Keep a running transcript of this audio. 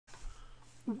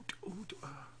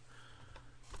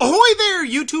there,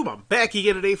 YouTube. I'm back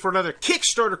again today for another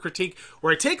Kickstarter Critique,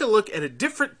 where I take a look at a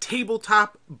different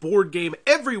tabletop board game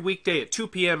every weekday at 2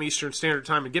 p.m. Eastern Standard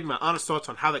Time and give my honest thoughts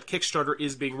on how that Kickstarter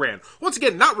is being ran. Once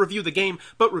again, not review the game,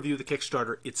 but review the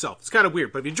Kickstarter itself. It's kind of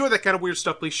weird, but if you enjoy that kind of weird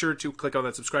stuff, please sure to click on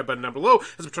that subscribe button down below,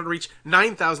 as I'm trying to reach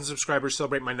 9,000 subscribers,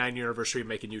 celebrate my 9-year anniversary of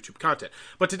making YouTube content.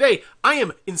 But today, I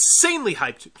am insanely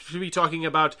hyped to be talking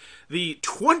about the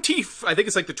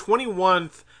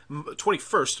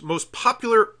 21st most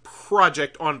popular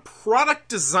project on product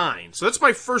design. So that's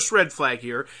my first red flag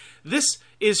here. This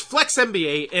is Flex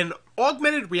NBA, an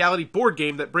augmented reality board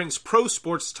game that brings pro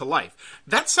sports to life.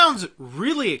 That sounds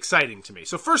really exciting to me.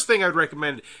 So first thing I would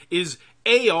recommend is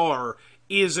AR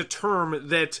is a term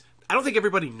that I don't think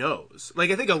everybody knows.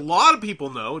 Like, I think a lot of people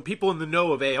know, and people in the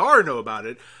know of AR know about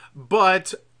it,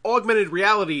 but augmented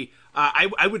reality,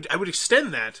 I would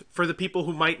extend that for the people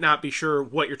who might not be sure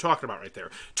what you're talking about right there.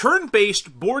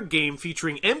 Turn-based board game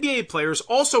featuring NBA players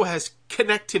also has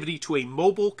connectivity to a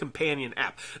mobile companion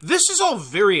app. This is all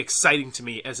very exciting to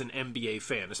me as an NBA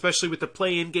fan, especially with the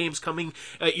play-in games coming,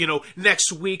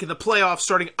 next week and the playoffs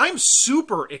starting. I'm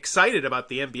super excited about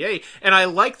the NBA, and I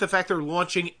like the fact they're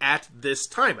launching at this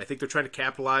time. I think they're trying to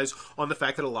capitalize on the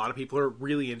fact that a lot of people are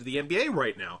really into the NBA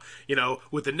right now,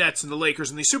 with the Nets and the Lakers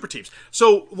and these super teams.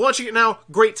 So launching it now,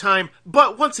 great time.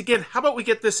 But once again, how about we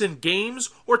get this in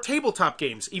games or tabletop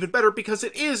games? Even better, because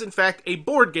it is, in fact, a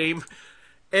board game.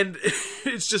 And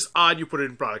it's just odd you put it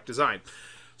in product design.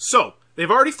 So,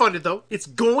 they've already funded, though. It's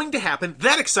going to happen.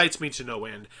 That excites me to no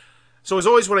end. So, as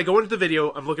always, when I go into the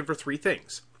video, I'm looking for three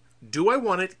things. Do I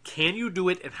want it? Can you do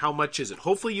it? And how much is it?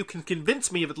 Hopefully, you can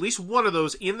convince me of at least one of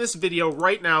those in this video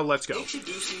right now. Let's go.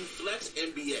 Introducing Flex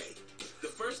NBA, the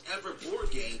first ever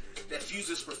board game that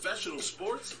fuses professional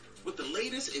sports with the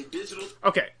latest in digital...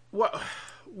 Okay,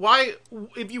 why,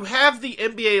 if you have the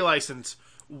NBA license,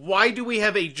 why do we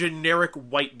have a generic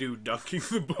white dude dunking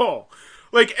the ball?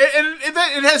 Like, and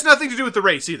it has nothing to do with the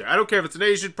race either. I don't care if it's an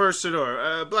Asian person or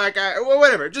a black guy or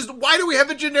whatever. Just why do we have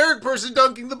a generic person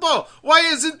dunking the ball? Why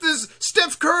isn't this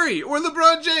Steph Curry or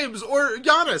LeBron James or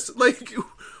Giannis? Like,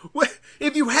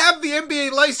 if you have the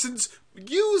NBA license,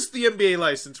 use the NBA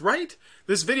license, right?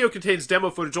 This video contains demo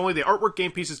footage only. The artwork,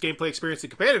 game pieces, gameplay experience,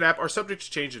 and companion app are subject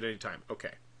to change at any time.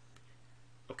 Okay.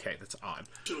 Okay, that's odd.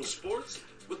 Digital sports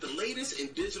with the latest in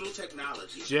digital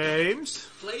technology. James?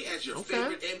 Play as your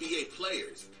favorite NBA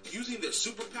players, using their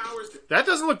superpowers. That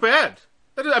doesn't look bad.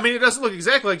 It doesn't look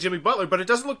exactly like Jimmy Butler, but it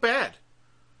doesn't look bad.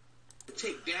 To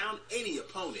take down any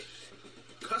opponent.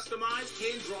 Customized,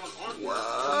 hand-drawn artwork.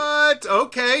 What?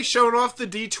 Okay, showing off the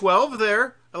D12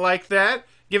 there. I like that.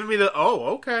 Giving me the,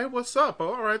 oh, okay, what's up?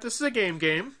 All right, this is a game.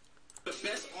 The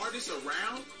best artists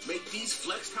around make these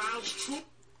flex tiles true.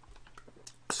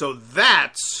 So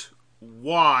that's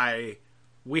why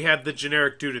we have the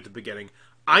generic dude at the beginning.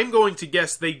 I'm going to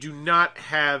guess they do not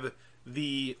have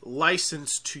the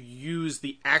license to use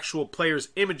the actual players'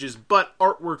 images, but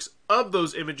artworks of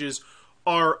those images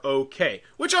are okay,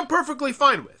 which I'm perfectly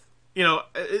fine with.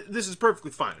 This is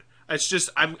perfectly fine. It's just,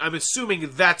 I'm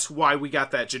assuming that's why we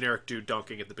got that generic dude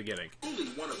dunking at the beginning. Only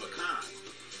one of a kind.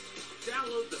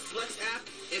 Download the Flex app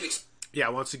and yeah,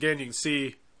 once again, you can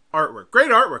see artwork.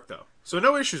 Great artwork, though. So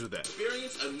no issues with that.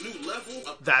 Experience a new level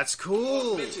of that's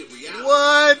cool. augmented reality.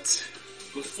 What?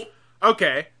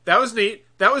 Okay, that was neat.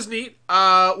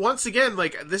 Once again,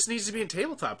 this needs to be in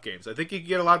tabletop games. I think you can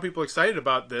get a lot of people excited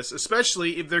about this,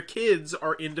 especially if their kids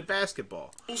are into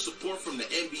basketball. Full support from the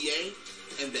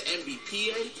NBA and the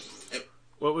NBPA.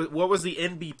 What was the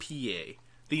NBPA?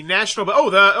 The National...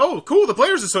 Oh, cool, the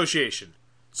Players Association.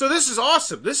 So this is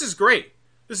awesome. This is great.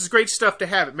 This is great stuff to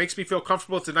have. It makes me feel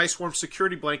comfortable. It's a nice warm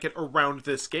security blanket around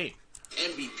this game.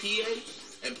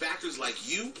 NBPA and backers like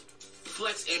you,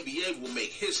 Flex NBA will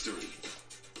make history.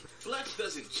 Flex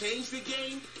doesn't change the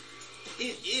game.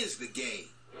 It is the game.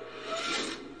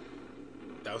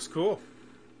 That was cool.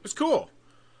 It was cool.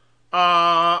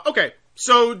 Okay.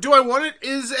 So, do I want it?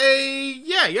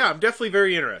 Yeah, I'm definitely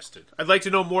very interested. I'd like to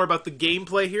know more about the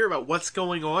gameplay here, about what's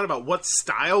going on, about what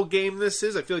style game this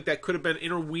is. I feel like that could have been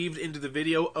interweaved into the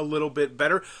video a little bit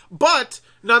better. But,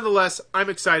 nonetheless,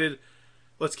 I'm excited.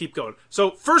 Let's keep going.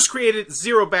 So, first created,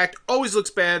 zero backed, always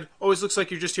looks bad, always looks like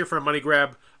you're just here for a money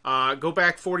grab. Go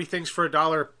back 40 things for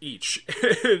 $1 each.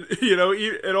 And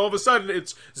all of a sudden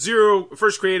it's zero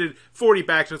first created, 40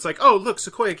 backed, and it's like, oh, look,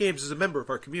 Sequoia Games is a member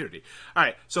of our community. All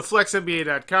right, so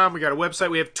flexnba.com, we got a website.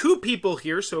 We have 2 people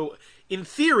here, so in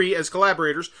theory, as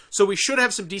collaborators, so we should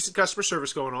have some decent customer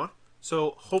service going on.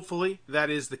 So hopefully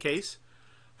that is the case.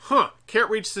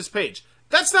 Can't reach this page.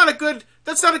 That's not a good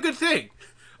thing.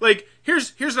 Like,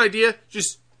 here's an idea.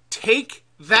 Just take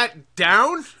that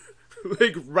down.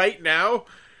 like right now,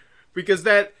 because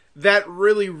that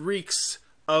really reeks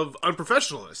of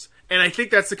unprofessionalness. And I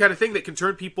think that's the kind of thing that can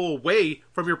turn people away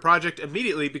from your project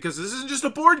immediately, because this isn't just a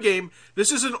board game.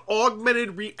 This is an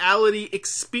augmented reality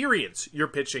experience you're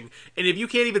pitching. And if you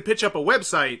can't even pitch up a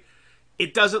website,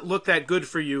 it doesn't look that good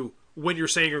for you when you're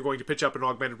saying you're going to pitch up an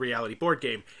augmented reality board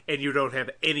game and you don't have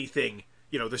anything,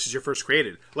 this is your first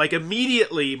created. Like,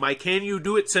 immediately, my can you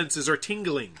do it senses are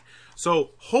tingling.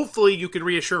 So hopefully you can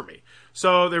reassure me.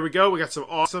 So there we go. We got some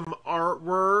awesome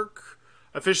artwork.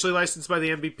 Officially licensed by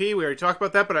the MVP. We already talked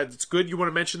about that, but it's good you want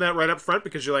to mention that right up front,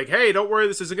 because you're like, hey, don't worry,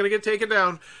 this isn't going to get taken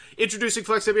down. Introducing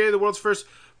Flex NBA, the world's first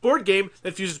board game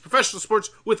that fuses professional sports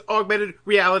with augmented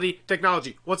reality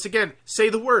technology. Once again, say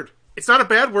the word. It's not a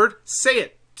bad word. Say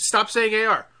it. Stop saying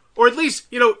AR. Or at least,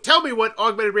 tell me what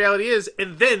augmented reality is,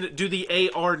 and then do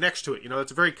the AR next to it.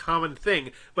 That's a very common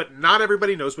thing, but not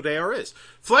everybody knows what AR is.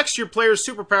 Flex your players'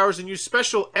 superpowers and use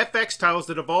special FX tiles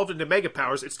that evolve into mega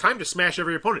powers. It's time to smash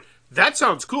every opponent. That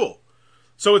sounds cool.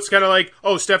 So it's kind of like,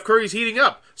 oh, Steph Curry's heating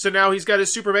up, so now he's got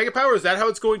his super mega power. Is that how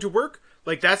it's going to work?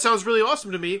 Like, that sounds really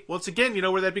awesome to me. Once again, you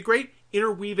know where that'd be great?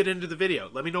 Interweave it into the video.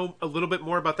 Let me know a little bit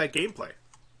more about that gameplay.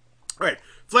 All right,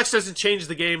 Flex doesn't change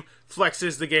the game. Flex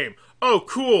is the game. Oh,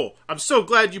 cool. I'm so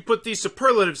glad you put these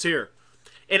superlatives here.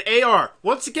 And AR,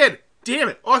 once again, damn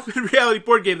it, augmented reality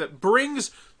board game that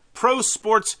brings pro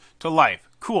sports to life.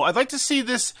 Cool. I'd like to see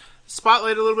this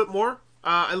spotlight a little bit more.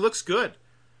 It looks good.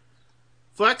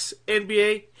 Flex,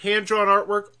 NBA, hand-drawn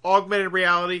artwork, augmented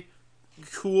reality.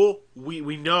 Cool.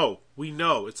 We know. We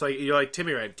know. It's like, you're like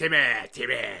Timmy, right?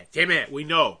 Timmy. We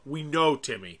know,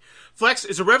 Timmy. Flex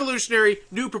is a revolutionary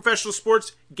new professional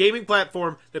sports gaming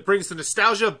platform that brings the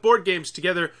nostalgia of board games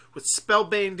together with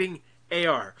spellbinding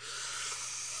AR.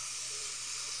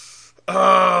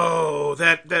 Oh,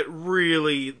 that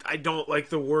really, I don't like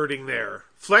the wording there.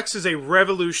 Flex is a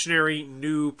revolutionary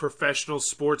new professional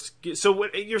sports. So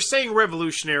what you're saying,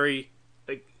 revolutionary,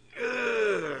 like,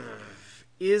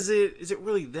 is it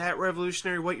really that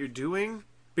revolutionary what you're doing?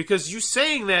 Because you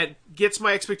saying that gets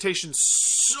my expectations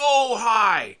so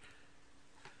high.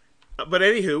 But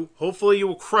anywho, hopefully you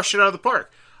will crush it out of the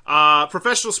park.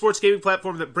 Professional sports gaming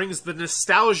platform that brings the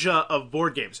nostalgia of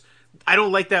board games. I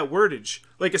don't like that wordage.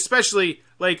 Like, especially,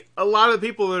 like, a lot of the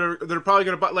people that are probably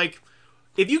going to buy, like,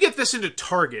 if you get this into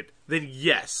Target, then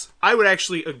yes, I would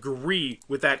actually agree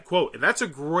with that quote. And that's a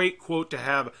great quote to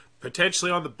have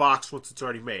potentially on the box once it's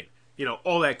already made.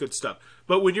 All that good stuff.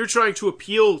 But when you're trying to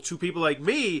appeal to people like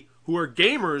me, who are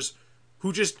gamers,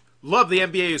 who just love the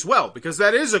NBA as well, because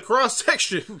that is a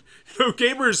cross-section.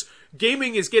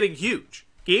 Gaming is getting huge.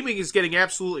 Gaming is getting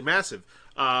absolutely massive.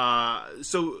 But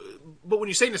when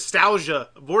you say nostalgia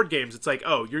board games, it's like,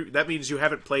 oh, that means you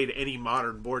haven't played any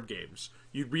modern board games.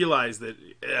 You realize that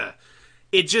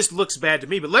it just looks bad to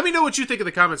me. But let me know what you think in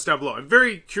the comments down below. I'm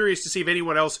very curious to see if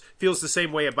anyone else feels the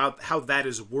same way about how that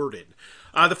is worded.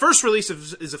 The first release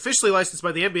is officially licensed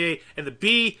by the NBA and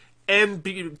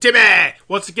the Timmy!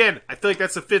 Once again, I feel like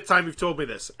that's the 5th time you've told me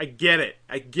this. I get it.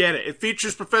 It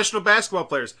features professional basketball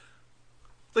players.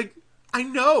 Like, I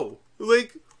know.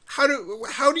 Like, how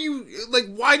do you, like,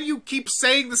 why do you keep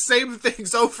saying the same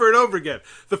things over and over again?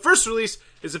 The first release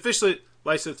is officially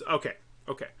licensed. Okay.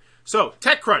 So,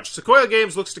 TechCrunch. Sequoia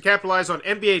Games looks to capitalize on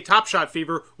NBA Top Shot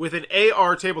fever with an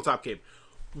AR tabletop game.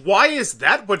 Why is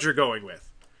that what you're going with?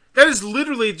 That is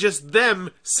literally just them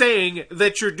saying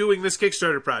that you're doing this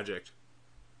Kickstarter project.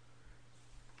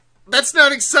 That's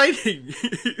not exciting.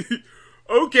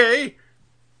 Okay.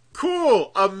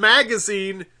 Cool. A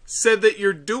magazine said that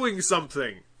you're doing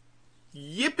something.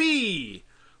 Yippee.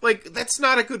 Like, that's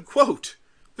not a good quote.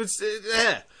 That's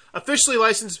officially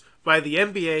licensed by the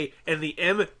NBA and the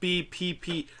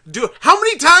MBPP. How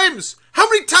many times? How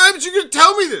many times are you going to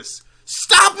tell me this?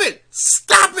 Stop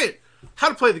it. How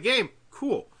to play the game.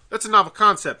 Cool. That's a novel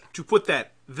concept to put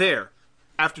that there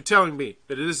after telling me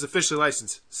that it is officially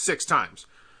licensed 6 times.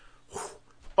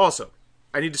 Also,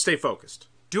 I need to stay focused.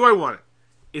 Do I want it?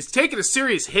 Is taking a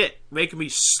serious hit making me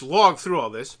slog through all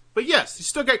this? But yes, you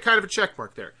still got kind of a check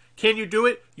mark there. Can you do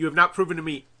it? You have not proven to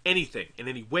me anything in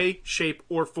any way, shape,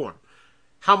 or form.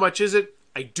 How much is it?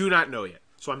 I do not know yet.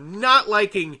 So I'm not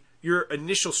liking your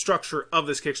initial structure of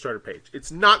this Kickstarter page.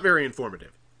 It's not very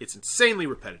informative. It's insanely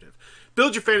repetitive.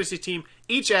 Build your fantasy team.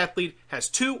 Each athlete has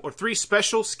 2 or 3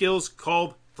 special skills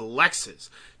called flexes.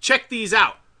 Check these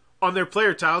out on their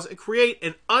player tiles and create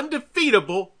an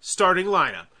undefeatable starting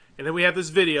lineup. And then we have this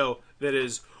video that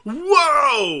is,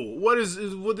 whoa!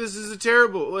 This is a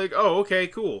terrible, like, oh, okay,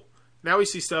 cool. Now we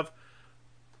see stuff.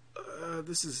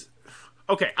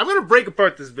 Okay, I'm going to break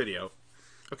apart this video.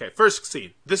 Okay, first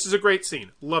scene. This is a great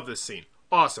scene. Love this scene.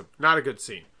 Awesome. Not a good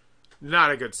scene.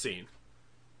 Not a good scene.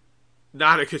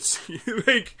 Not a good scene.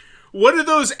 Like, what do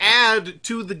those add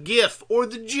to the GIF or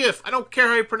the GIF? I don't care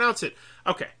how you pronounce it.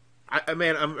 Okay, I'm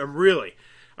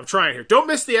trying here. Don't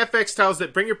miss the FX tiles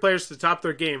that bring your players to the top of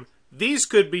their game. These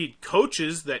could be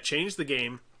coaches that change the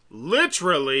game,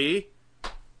 literally.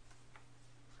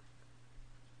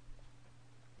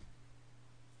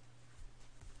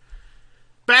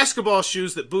 Basketball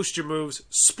shoes that boost your moves,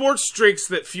 sports drinks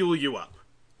that fuel you up.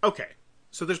 Okay,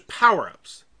 so there's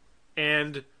power-ups,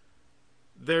 and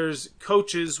there's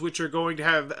coaches which are going to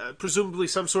have presumably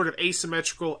some sort of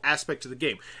asymmetrical aspect to the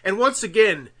game. And once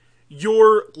again,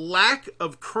 your lack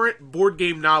of current board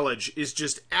game knowledge is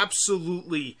just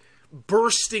absolutely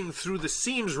bursting through the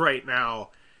seams right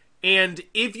now. And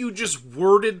if you just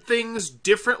worded things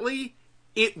differently,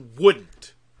 it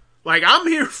wouldn't. Like, I'm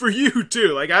here for you, too.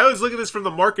 Like, I always look at this from the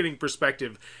marketing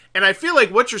perspective, and I feel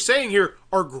like what you're saying here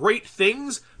are great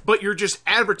things, but you're just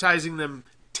advertising them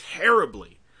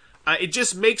terribly. It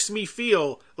just makes me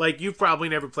feel like you've probably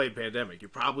never played Pandemic. You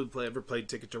probably never played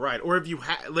Ticket to Ride. Or if you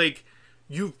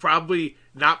you've probably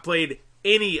not played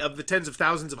any of the tens of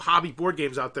thousands of hobby board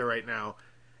games out there right now.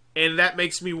 And that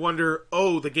makes me wonder,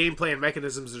 the gameplay and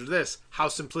mechanisms are this. How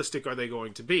simplistic are they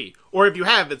going to be? Or if you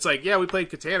have, it's like, yeah, we played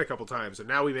Catan a couple times, and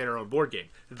now we made our own board game.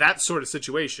 That sort of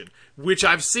situation, which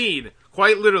I've seen,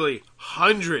 quite literally,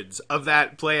 hundreds of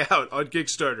that play out on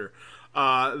Kickstarter.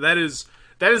 That is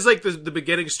like the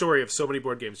beginning story of so many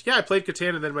board games. Yeah, I played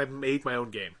Catan, and then I made my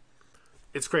own game.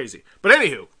 It's crazy. But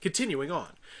anywho, continuing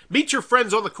on. Meet your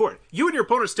friends on the court. You and your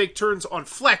opponents take turns on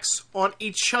flex on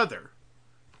each other.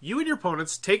 You and your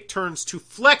opponents take turns to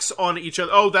flex on each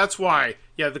other. Oh, that's why.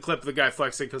 Yeah, the clip of the guy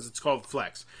flexing, because it's called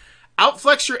flex.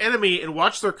 Outflex your enemy and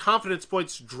watch their confidence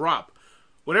points drop.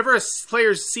 Whenever a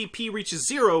player's CP reaches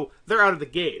 0, they're out of the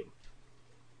game.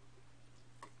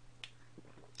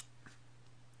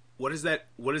 What does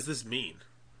this mean?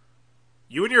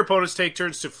 You and your opponents take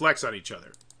turns to flex on each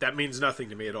other. That means nothing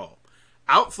to me at all.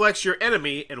 Outflex your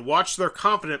enemy and watch their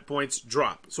confidence points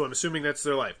drop. So I'm assuming that's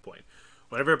their life point.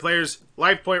 Whenever a player's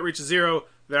life point reaches 0,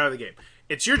 they're out of the game.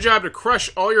 It's your job to crush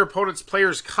all your opponent's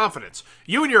players' confidence.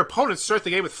 You and your opponents start the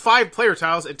game with 5 player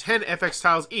tiles and 10 FX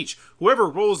tiles each. Whoever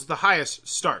rolls the highest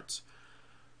starts.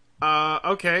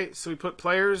 Okay, so we put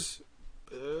players.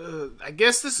 I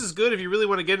guess this is good if you really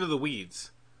want to get into the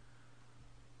weeds.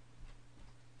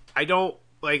 I don't,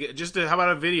 how about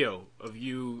a video of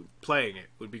you playing it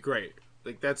would be great.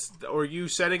 Or you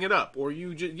setting it up. Or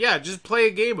you just play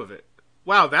a game of it.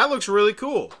 Wow, that looks really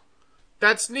cool.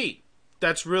 That's neat.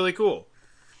 That's really cool.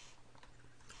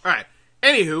 Alright,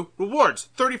 anywho, rewards,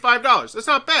 $35. That's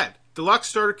not bad. Deluxe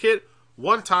starter kit,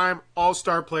 one-time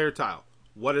all-star player tile.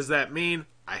 What does that mean?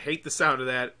 I hate the sound of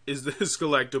that. Is this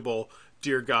collectible?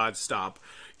 Dear God, stop.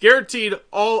 Guaranteed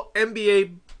all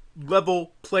NBA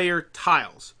level player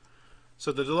tiles.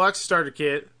 So the deluxe starter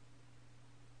kit,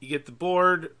 you get the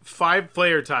board, 5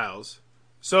 player tiles.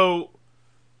 So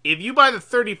if you buy the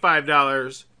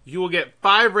 $35, you will get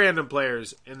 5 random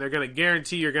players, and they're going to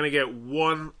guarantee you're going to get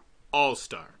 1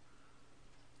 all-star.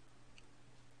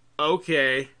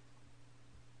 Okay.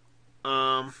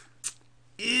 Red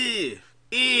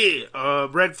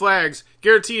flags.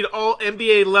 Guaranteed all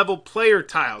NBA level player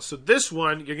tiles. So this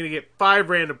one, you're going to get 5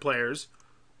 random players,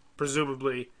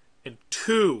 presumably, and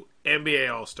 2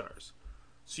 NBA all-stars.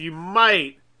 So you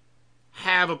might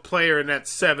have a player in that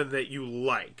 7 that you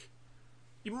like.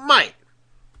 You might.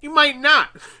 You might not.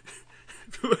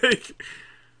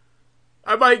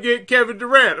 I might get Kevin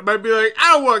Durant. I might be like,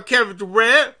 I don't want Kevin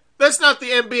Durant. That's not the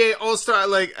NBA All-Star.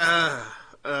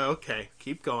 Okay,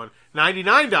 keep going.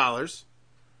 $99.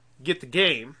 Get the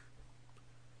game.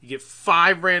 You get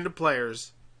 5 random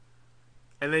players.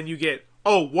 And then you get,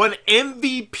 1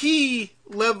 MVP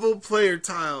level player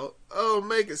tile. Oh,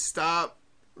 make it stop.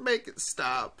 Make it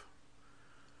stop.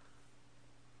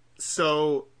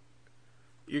 So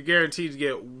you're guaranteed to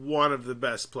get 1 of the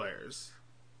best players.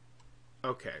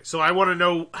 Okay, so I want to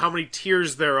know how many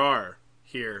tiers there are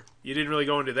here. You didn't really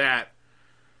go into that.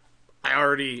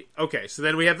 Okay, so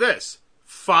then we have this.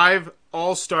 5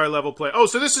 all-star level players. Oh,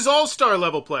 so this is all-star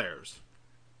level players.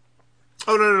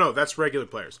 Oh, no, that's regular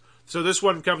players. So this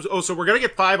one comes, so we're going to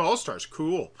get 5 all-stars.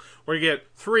 Cool. We're going to get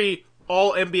 3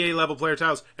 all NBA level player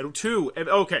tiles and 2,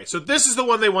 okay, so this is the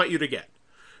one they want you to get.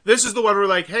 This is the one where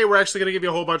like, hey, we're actually going to give you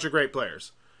a whole bunch of great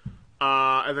players.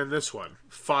 And then this one,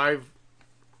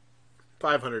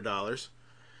 $500.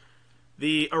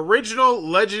 The original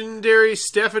legendary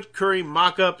Stephen Curry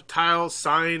mock-up tile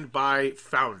signed by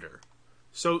Founder.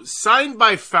 So, signed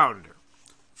by Founder.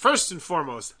 First and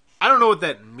foremost, I don't know what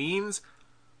that means.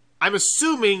 I'm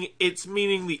assuming it's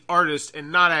meaning the artist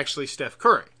and not actually Steph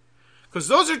Curry. Because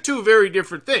those are two very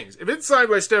different things. If it's signed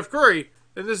by Steph Curry,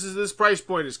 then this price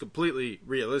point is completely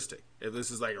realistic. If this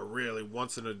is like a really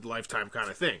once-in-a-lifetime kind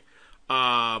of thing.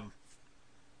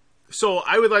 So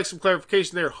I would like some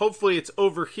clarification there. Hopefully it's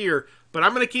over here. But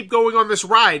I'm going to keep going on this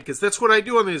ride, because that's what I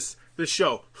do on this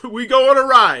show. We go on a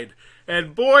ride.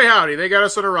 And boy howdy, they got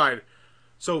us on a ride.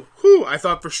 So, I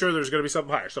thought for sure there's going to be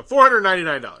something higher. So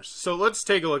 $499. So let's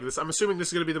take a look at this. I'm assuming this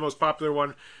is going to be the most popular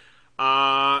one.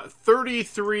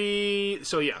 33.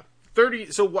 So yeah,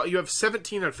 30. So what? You have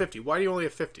 17 out of 50. Why do you only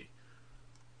have 50?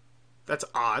 That's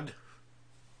odd.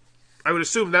 I would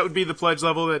assume that would be the pledge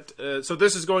level. That so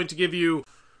this is going to give you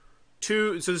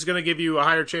so this is going to give you a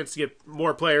higher chance to get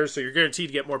more players. So you're guaranteed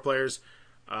to get more players.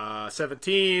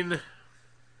 17,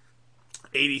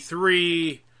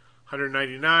 83,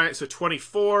 199. So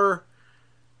 24.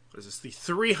 What is this? The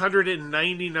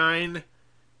 399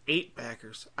 8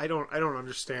 backers. I don't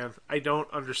understand. I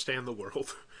don't understand the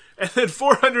world. And then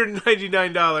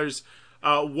 $499.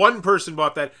 One person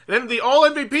bought that. And then the All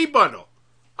MVP bundle.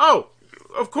 Oh,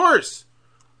 of course.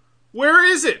 Where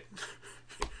is it?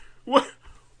 What?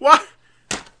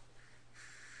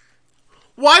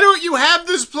 Why don't you have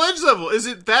this pledge level? Is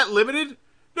it that limited?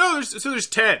 No, there's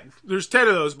 10. There's 10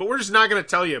 of those, but we're just not going to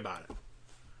tell you about it.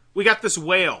 We got this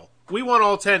whale. We want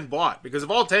all 10 bought, because if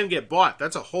all 10 get bought,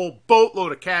 that's a whole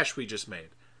boatload of cash we just made.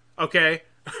 Okay?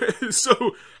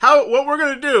 So what we're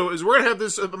going to do is we're going to have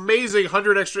this amazing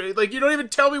 100 extra, like, you don't even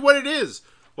tell me what it is.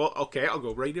 Well, okay, I'll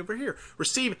go right over here.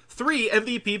 Receive 3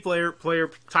 MVP player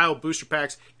tile booster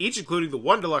packs, each including the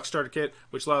 1 deluxe starter kit,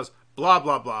 which allows blah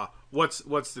blah blah. What's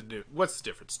the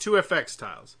difference? 2 FX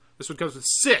tiles. This one comes with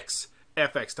 6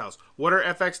 FX tiles. What are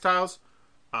FX tiles?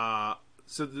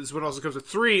 So this one also comes with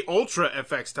 3 Ultra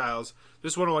FX tiles.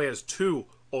 This one only has 2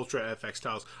 Ultra FX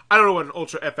tiles. I don't know what an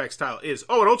Ultra FX tile is.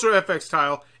 Oh, an Ultra FX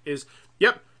tile is,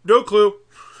 yep, no clue.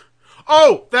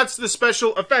 Oh, that's the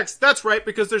special effects. That's right,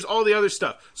 because there's all the other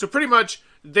stuff. So pretty much,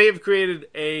 they've created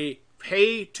a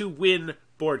pay-to-win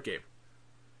board game.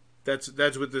 That's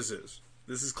what this is.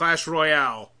 This is Clash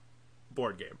Royale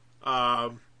board game.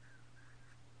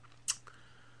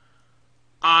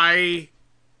 I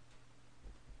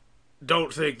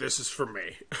don't think this is for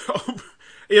me.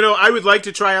 I would like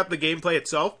to try out the gameplay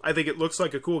itself. I think it looks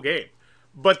like a cool game.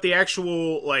 But the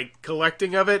actual,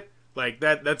 collecting of it,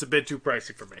 that's a bit too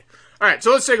pricey for me. All right,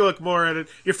 so let's take a look more at it.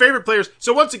 Your favorite players.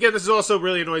 So once again, this also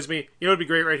really annoys me. You know what would be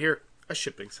great right here? A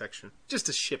shipping section. Just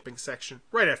a shipping section.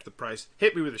 Right after the price.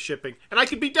 Hit me with the shipping. And I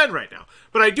could be done right now.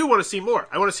 But I do want to see more.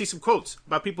 I want to see some quotes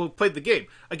about people who played the game.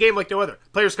 A game like no other.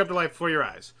 Players come to life before your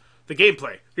eyes. The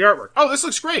gameplay. The artwork. Oh, this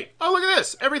looks great. Oh, look at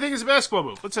this. Everything is a basketball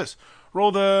move. What's this?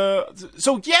 Roll the...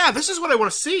 So, yeah, this is what I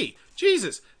want to see.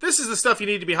 Jesus. This is the stuff you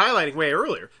need to be highlighting way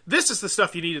earlier. This is the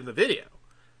stuff you need in the video.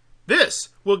 This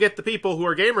will get the people who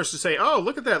are gamers to say, oh,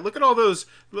 look at that. Look at all those.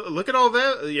 Look at all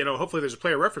that. Hopefully there's a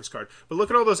player reference card. But look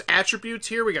at all those attributes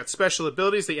here. We got special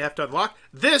abilities that you have to unlock.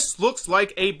 This looks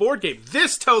like a board game.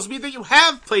 This tells me that you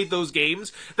have played those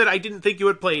games that I didn't think you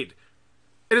had played.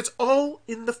 And it's all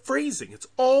in the phrasing. It's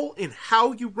all in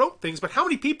how you wrote things. But how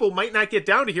many people might not get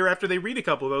down to here after they read a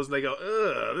couple of those and they go,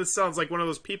 ugh, this sounds like one of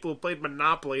those people who played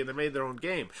Monopoly and they made their own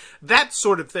game. That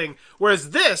sort of thing.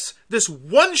 Whereas this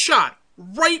one shot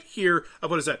right here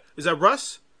of what is that? Is that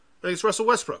Russ? I think it's Russell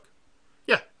Westbrook.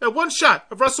 Yeah, that one shot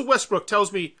of Russell Westbrook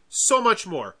tells me so much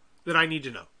more than I need to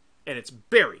know. And it's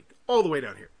buried all the way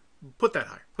down here. Put that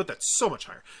higher. Put that so much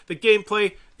higher. The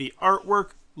gameplay, the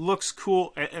artwork looks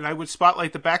cool. And I would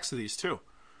spotlight the backs of these too.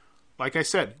 Like I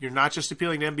said, you're not just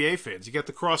appealing to NBA fans. You get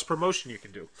the cross-promotion you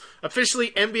can do.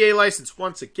 Officially NBA license.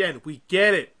 Once again, we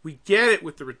get it. We get it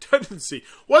with the redundancy.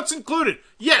 What's included?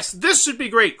 Yes, this should be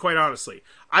great, quite honestly.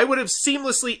 I would have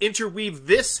seamlessly interweaved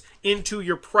this into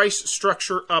your price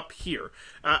structure up here.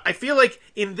 I feel like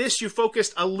in this you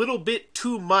focused a little bit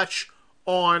too much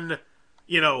on,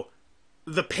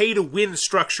 the pay-to-win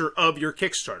structure of your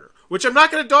Kickstarter. Which I'm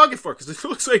not going to dog it for, because it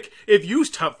looks like if you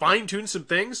fine-tune some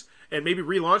things and maybe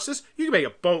relaunch this, you can make a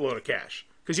boatload of cash.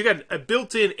 Because you got a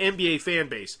built-in NBA fan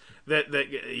base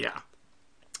yeah.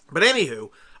 But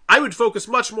anywho, I would focus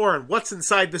much more on what's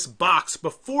inside this box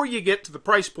before you get to the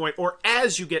price point, or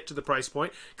as you get to the price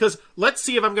point. Because let's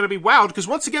see if I'm going to be wowed, because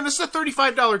once again, this is a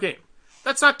 $35 game.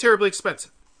 That's not terribly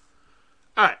expensive.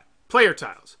 Alright, player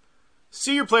tiles.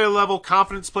 See your player level,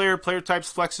 confidence player, player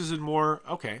types, flexes, and more.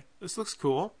 Okay, this looks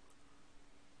cool.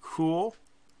 Cool.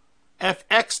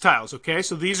 FX tiles, okay?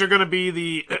 So these are going to be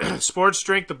the sports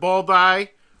strength, the ball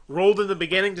die, rolled in the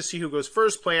beginning to see who goes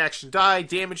first, play action die,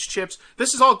 damage chips.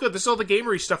 This is all good. This is all the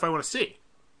gamery stuff I want to see.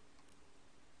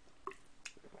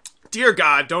 Dear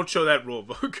God, don't show that rule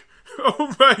book.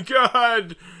 Oh my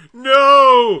God.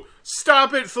 No!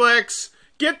 Stop it, Flex.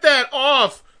 Get that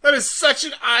off. That is such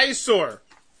an eyesore.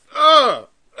 Ugh.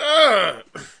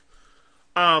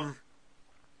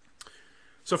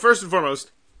 So first and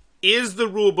foremost, is the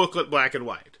rule booklet black and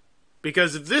white?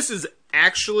 Because if this is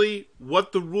actually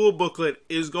what the rule booklet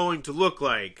is going to look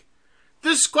like,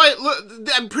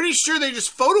 I'm pretty sure they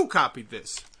just photocopied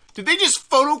this. Did they just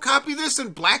photocopy this in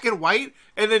black and white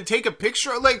and then take a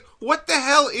picture? Like, what the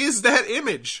hell is that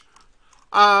image?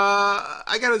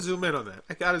 I gotta zoom in on that.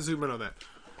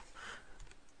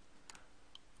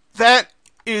 That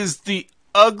is the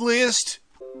ugliest.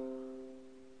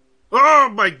 Oh,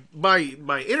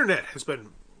 my internet has been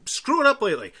screwing up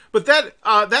lately. But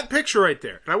that picture right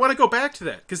there, and I want to go back to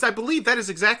that because I believe that is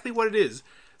exactly what it is.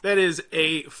 That is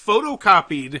a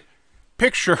photocopied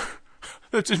picture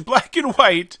that's in black and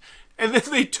white, and then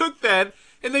they took that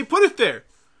and they put it there.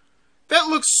 That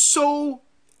looks so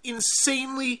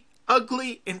insanely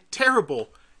ugly and terrible.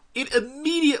 It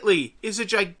immediately is a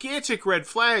gigantic red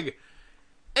flag.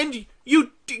 And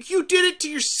you did it to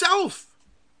yourself.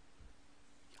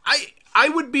 I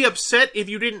would be upset if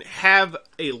you didn't have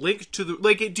a link to the...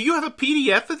 Like, do you have a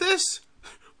PDF of this?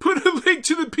 Put a link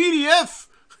to the PDF.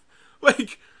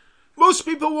 Like, most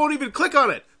people won't even click on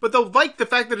it, but they'll like the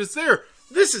fact that it's there.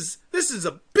 This is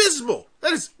abysmal.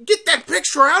 Get that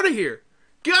picture out of here.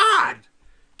 God,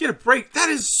 get a break. That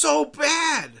is so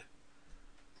bad.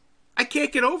 I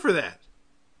can't get over that.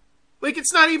 Like,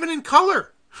 it's not even in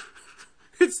color.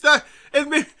 It's not.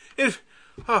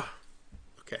 Oh,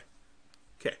 okay.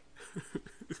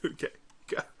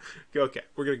 Okay.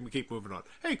 We're gonna keep moving on.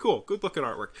 Hey, cool. Good looking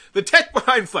artwork. The tech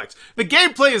behind Flex. The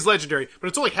gameplay is legendary, but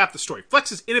it's only half the story.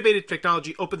 Flex's innovative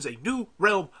technology opens a new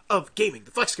realm of gaming.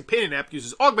 The Flex companion app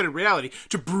uses augmented reality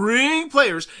to bring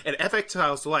players and FX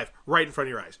tiles to life right in front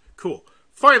of your eyes. Cool.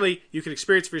 Finally, you can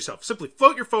experience it for yourself. Simply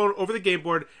float your phone over the game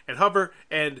board and hover,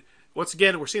 and once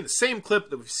again, we're seeing the same clip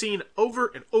that we've seen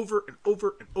over and over and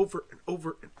over and over and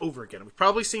over and over again. We've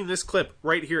probably seen this clip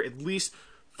right here at least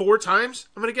 4 times,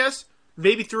 I'm going to guess.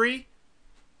 Maybe 3.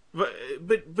 But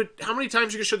how many times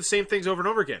are you going to show the same things over and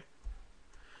over again?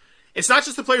 It's not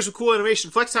just the players with cool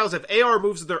animation. Flex tiles have AR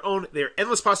moves of their own. They are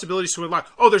endless possibilities to unlock.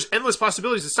 Oh, there's endless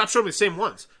possibilities. Stop showing me the same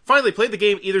ones. Finally, play the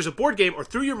game either as a board game or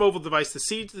through your mobile device to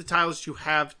see the tiles you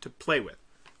have to play with.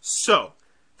 So,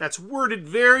 that's worded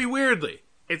very weirdly.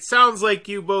 It sounds like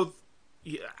you both...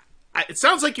 Yeah, it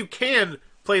sounds like you can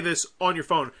play this on your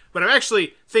phone, but I'm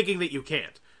actually thinking that you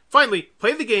can't. Finally,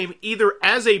 play the game either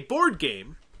as a board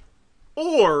game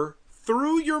or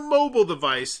through your mobile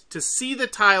device to see the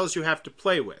tiles you have to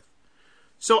play with.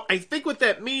 So I think what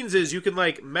that means is you can,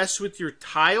 like, mess with your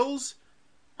tiles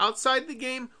outside the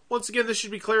game. Once again, this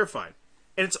should be clarified.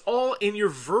 And it's all in your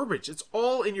verbiage. It's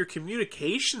all in your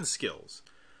communication skills.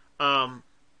 One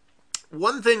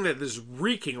thing that is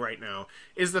reeking right now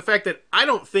is the fact that I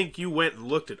don't think you went and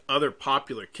looked at other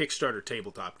popular Kickstarter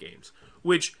tabletop games.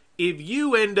 Which, if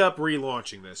you end up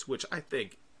relaunching this, which I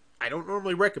don't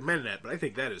normally recommend that, but I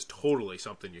think that is totally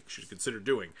something you should consider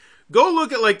doing. Go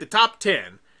look at, like, the top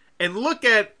 10 and look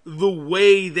at the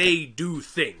way they do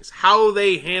things, how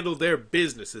they handle their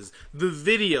businesses, the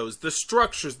videos, the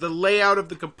structures, the layout of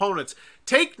the components.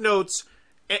 Take notes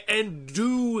and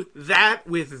do that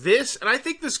with this, and I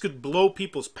think this could blow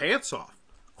people's pants off.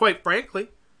 Quite frankly,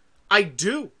 I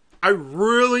do. I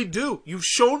really do. You've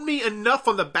shown me enough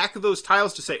on the back of those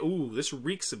tiles to say, ooh, this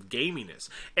reeks of gaminess.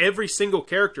 Every single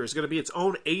character is going to be its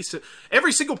own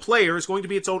every single player is going to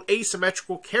be its own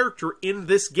asymmetrical character in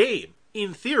this game.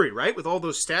 In theory, right? With all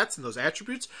those stats and those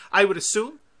attributes, I would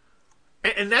assume.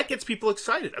 And that gets people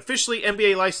excited. Officially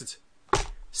NBA license.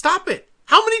 Stop it.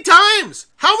 How many times?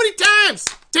 How many times?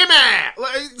 Timmy!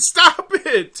 Stop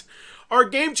it. Our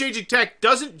game-changing tech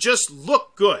doesn't just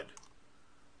look good.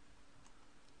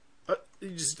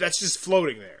 That's just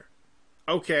floating there.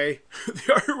 Okay. The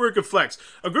artwork of Flex.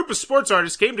 A group of sports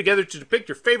artists came together to depict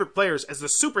your favorite players as the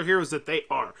superheroes that they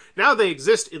are. Now they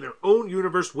exist in their own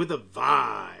universe with a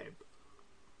vibe.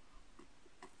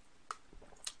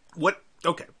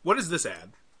 What does this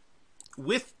add?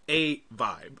 With a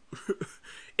vibe.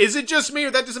 Is it just me,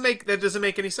 or that doesn't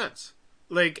make any sense?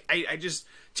 Like, I just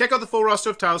check out the full roster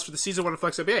of tiles for the season 1 of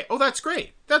Flex NBA. Oh, that's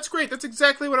great. That's great. That's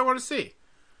exactly what I want to see.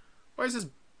 Why is this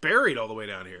buried all the way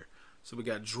down here? So we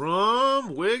got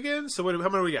Drum, Wiggins. So how many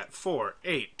do we got? 4,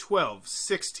 8, 12,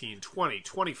 16, 20,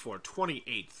 24,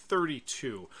 28,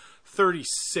 32,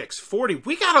 36, 40.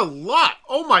 We got a lot.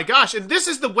 Oh my gosh. And this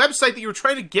is the website that you were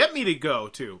trying to get me to go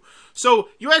to. So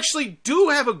you actually do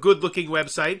have a good looking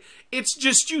website. It's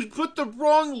just you put the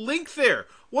wrong link there.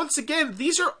 Once again,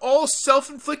 these are all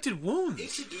self-inflicted wounds.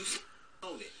 Introduce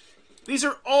opponent. These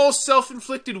are all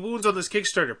self-inflicted wounds on this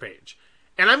Kickstarter page.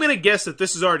 And I'm going to guess that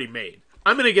this is already made.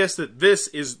 I'm going to guess that this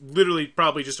is literally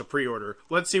probably just a pre-order.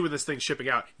 Let's see when this thing's shipping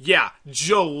out. Yeah,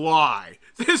 July.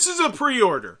 This is a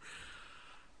pre-order.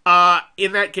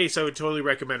 In that case, I would totally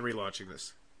recommend relaunching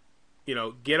this. You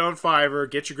know, get on Fiverr,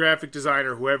 get your graphic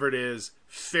designer, whoever it is,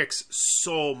 fix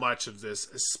so much of this,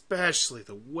 especially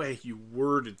the way you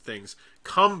worded things.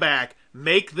 Come back,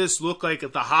 make this look like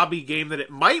the hobby game that it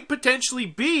might potentially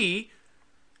be,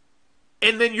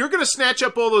 and then you're going to snatch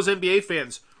up all those NBA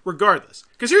fans regardless.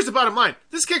 Because here's the bottom line.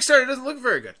 This Kickstarter doesn't look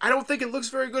very good. I don't think it looks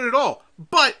very good at all.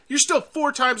 But you're still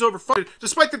 4 times overfunded,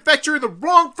 despite the fact you're in the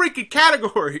wrong freaking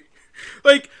category.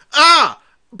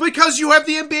 Because you have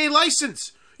the NBA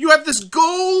license. You have this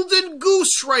golden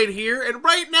goose right here, and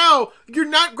right now, you're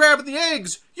not grabbing the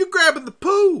eggs, you're grabbing the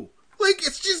poo. Like,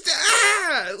 it's just,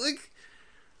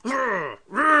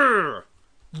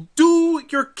 do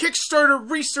your Kickstarter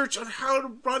research on how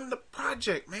to run the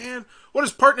project, man. What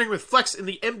does partnering with Flex in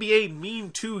the NBA mean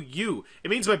to you?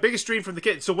 It means my biggest dream from the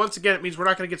kid. So once again, it means we're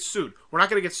not going to get sued. We're not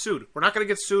going to get sued. We're not going to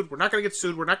get sued. We're not going to get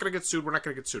sued. We're not going to get sued. We're not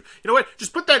going to get sued. You know what?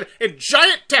 Just put that in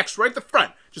giant text right at the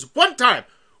front. Just one time.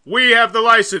 We have the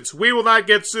license. We will not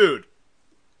get sued.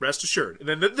 Rest assured. And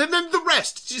then the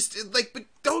rest. Just, like, but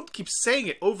don't keep saying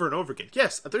it over and over again.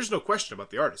 Yes, there's no question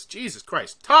about the artist. Jesus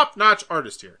Christ. Top-notch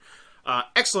artist here.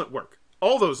 Excellent work.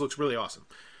 All those looks really awesome.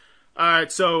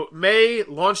 Alright, so May,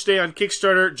 launch day on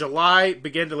Kickstarter. July,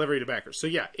 begin delivery to backers. So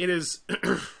yeah, it is...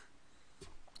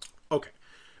 Okay.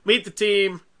 Meet the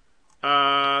team.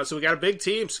 So we got a big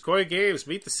team. Sequoia Games.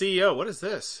 Meet the CEO. What is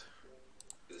this?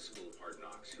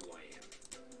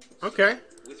 Okay.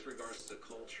 With regards to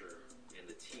culture and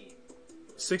the team.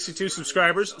 62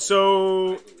 subscribers.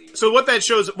 So what that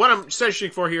shows, what I'm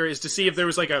searching for here is to see if there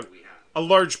was like a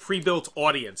large pre-built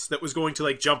audience that was going to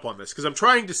like jump on this. Because I'm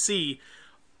trying to see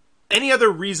any other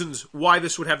reasons why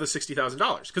this would have the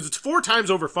 $60,000. Because it's 4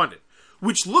 times overfunded.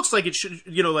 Which looks like it should,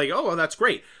 you know, like, oh, well, that's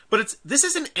great. But this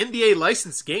is an NBA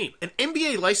licensed game. An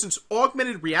NBA licensed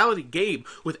augmented reality game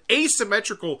with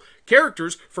asymmetrical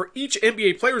characters for each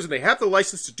NBA players. And they have the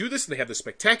license to do this. And they have the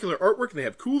spectacular artwork. And they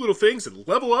have cool little things and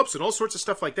level ups and all sorts of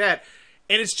stuff like that.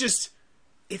 And it's just,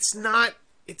 it's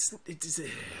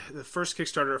the first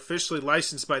Kickstarter officially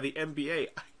licensed by the NBA.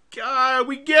 God,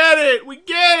 we get it. We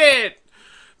get it.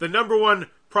 The #1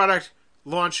 product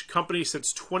launch company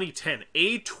since 2010.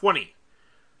 A20.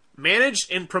 Managed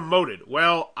and promoted.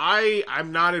 Well,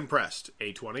 I'm not impressed,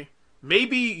 A20.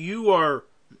 Maybe you are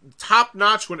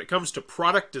top-notch when it comes to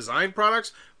product design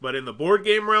products, but in the board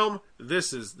game realm,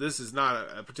 this is not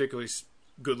a particularly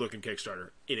good-looking Kickstarter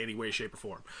in any way, shape, or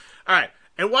form. All right,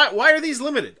 and why are these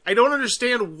limited? I don't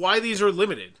understand why these are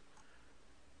limited.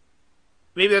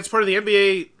 Maybe that's part of the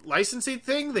NBA licensing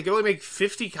thing? They can only make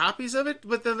 50 copies of it,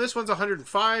 but then this one's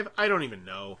 105? I don't even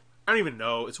know.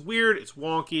 It's weird. It's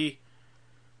wonky.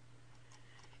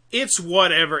 It's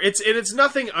whatever. It's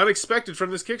nothing unexpected from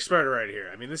this Kickstarter right here.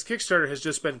 I mean, this Kickstarter has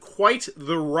just been quite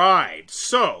the ride.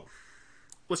 So,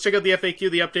 let's check out the FAQ,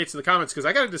 the updates, and the comments, because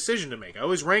I got a decision to make. I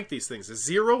always rank these things. A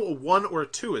 0, a 1, or a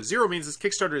 2. A 0 means this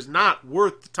Kickstarter is not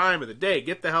worth the time of the day.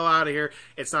 Get the hell out of here.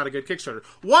 It's not a good Kickstarter.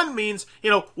 1 means,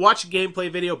 watch a gameplay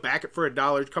video, back it for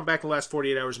 $1, come back in the last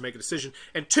 48 hours and make a decision.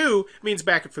 And 2 means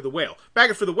back it for the whale. Back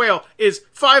it for the whale is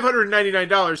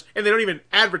 $599, and they don't even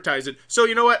advertise it. So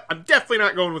you know what? I'm definitely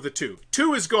not going with a 2.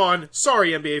 2 is gone.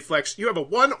 Sorry, NBA Flex. You have a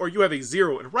 1 or you have a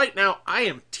 0. And right now, I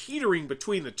am teetering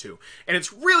between the 2. And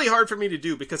it's really hard for me to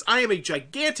do because I am a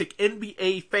gigantic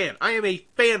NBA fan. I am a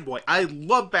fanboy. I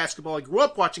love basketball. I grew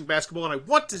up watching basketball, and I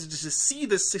want to see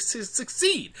this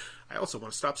succeed. I also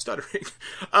want to stop stuttering.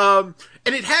 And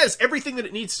it has everything that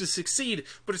it needs to succeed,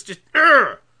 but it's just,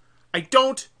 I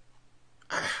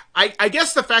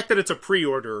guess the fact that it's a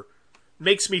pre-order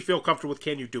makes me feel comfortable with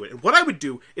can you do it. And what I would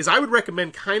do is I would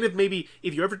recommend kind of maybe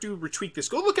if you ever do retweet this,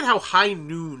 go look at how High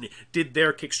Noon did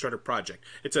their Kickstarter project.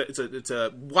 It's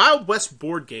a Wild West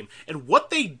board game, and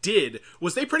what they did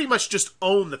was they pretty much just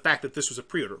owned the fact that this was a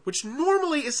pre-order, which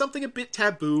normally is something a bit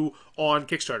taboo on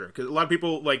Kickstarter because a lot of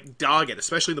people like dog it,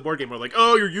 especially in the board game. Where like,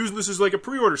 oh, you're using this as like a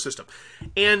pre-order system,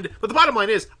 but the bottom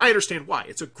line is I understand why.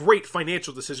 It's a great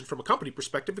financial decision from a company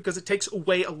perspective because it takes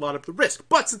away a lot of the risk.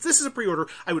 But since this is a pre-order,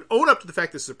 I would own up to the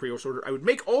fact this is a pre-order. I would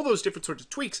make all those different sorts of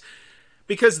tweaks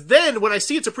because then when I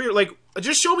see it's a pre-order, like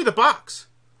just show me the box.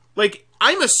 Like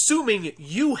I'm assuming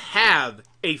you have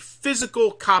a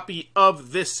physical copy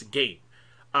of this game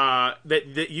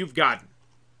that you've gotten.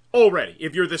 already,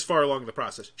 if you're this far along the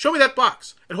process. Show me that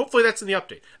box, and hopefully that's in the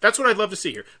update. That's what I'd love to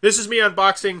see here. This is me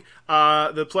unboxing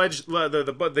the pledge,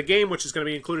 the game, which is going to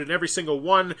be included in every single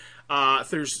one.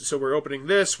 So we're opening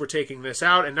this, we're taking this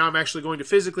out, and now I'm actually going to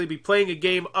physically be playing a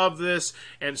game of this.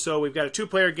 And so we've got a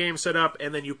 2-player game set up,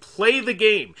 and then you play the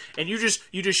game, and you just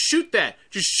shoot that.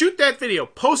 Just shoot that video,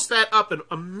 post that up, and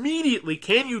immediately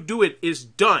 "Can you do it?" is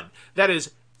done. That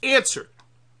is answered.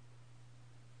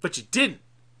 But you didn't.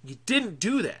 You didn't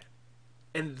do that.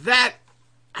 And that,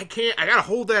 I gotta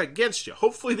hold that against you.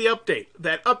 Hopefully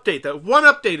that one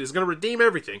update is going to redeem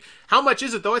everything. How much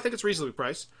is it, though? I think it's reasonably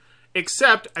priced.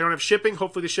 Except, I don't have shipping.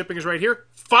 Hopefully the shipping is right here.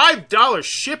 $5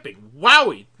 shipping.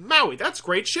 Wowie. Maui, that's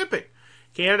great shipping.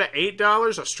 Canada,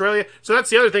 $8. Australia. So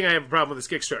that's the other thing I have a problem with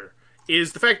this Kickstarter,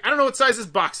 is the fact I don't know what size this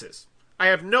box is. I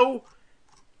have no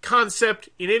concept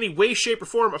in any way, shape, or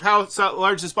form of how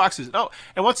large this box is. Oh,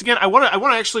 and once again, I want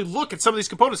to actually look at some of these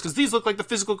components, because these look like the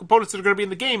physical components that are going to be in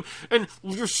the game, and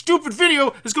your stupid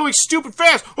video is going stupid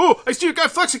fast. Oh, I see a guy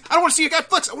flexing. I don't want to see a guy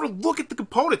flex. I want to look at the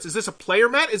components. Is this a player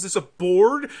mat? Is this a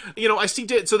board? You know, I see,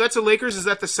 so that's the Lakers. Is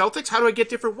that the Celtics? How do I get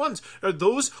different ones? Are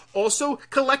those also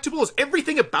collectible? Is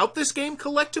everything about this game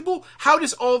collectible? How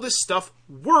does all this stuff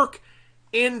work?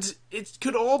 And it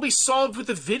could all be solved with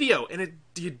a video, and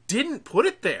you didn't put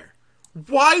it there.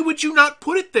 Why would you not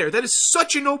put it there? That is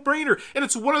such a no-brainer, and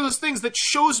it's one of those things that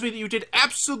shows me that you did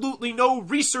absolutely no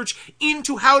research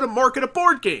into how to market a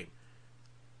board game.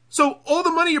 So all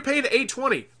the money you're paying to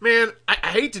A20, man, I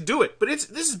hate to do it, but this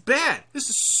is bad. This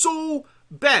is so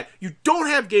bad. You don't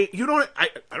have game. I don't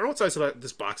know what size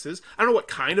this box is. I don't know what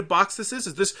kind of box this is.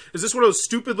 Is this one of those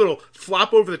stupid little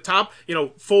flop over the top,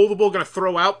 foldable, gonna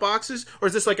throw out boxes, or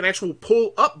is this like an actual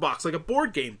pull up box, like a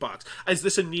board game box? Is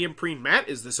this a neoprene mat?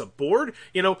 Is this a board?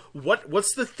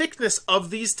 What's the thickness of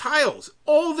these tiles?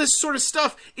 All this sort of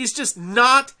stuff is just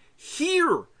not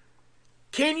here.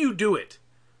 Can you do it?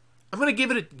 I'm gonna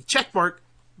give it a check mark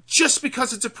just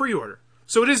because it's a pre-order.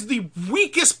 So it is the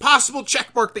weakest possible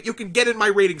checkmark that you can get in my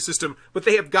rating system, but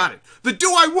they have got it. The do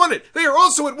I want it? They are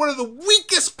also at one of the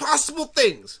weakest possible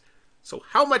things. So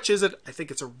how much is it? I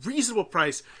think it's a reasonable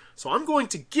price. So I'm going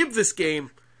to give this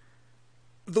game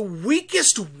the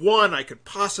weakest one I could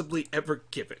possibly ever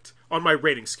give it on my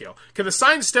rating scale. Can the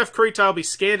signed Steph Curry tile be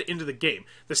scanned into the game?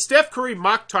 The Steph Curry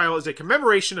mock tile is a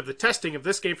commemoration of the testing of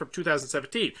this game from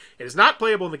 2017. It is not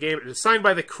playable in the game. It is signed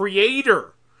by the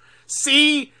creator.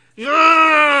 See?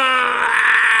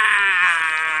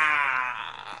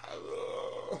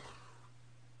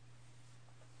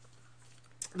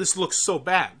 This looks so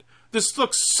bad. This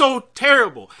looks so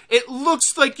terrible. It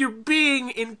looks like you're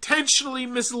being intentionally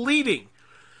misleading.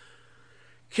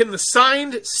 Can the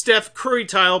signed Steph Curry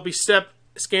tile be scanned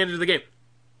into the game?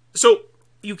 So,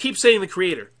 you keep saying the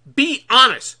creator. Be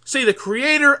honest. Say the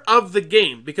creator of the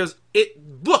game, because it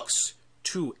looks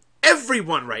to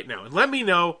everyone right now, and let me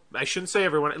know, I shouldn't say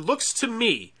everyone, it looks to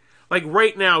me like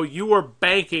right now you are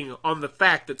banking on the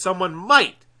fact that someone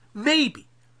might might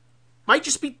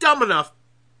just be dumb enough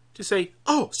to say,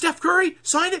 oh, Steph Curry,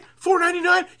 signed it,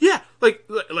 $4.99, yeah,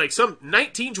 like some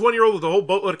 19, 20-year-old with a whole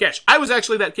boatload of cash. I was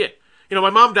actually that kid. My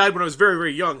mom died when I was very,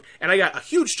 very young, and I got a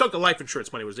huge chunk of life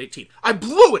insurance money when I was 18. I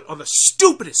blew it on the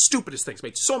stupidest things.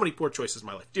 Made so many poor choices in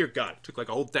my life. Dear God, it took like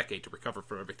a whole decade to recover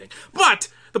from everything. But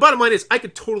the bottom line is, I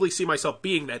could totally see myself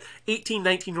being that 18,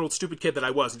 19-year-old stupid kid that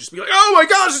I was, and just be like, oh my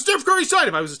gosh, it's Steph Curry signed.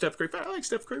 If I was a Steph Curry fan, I like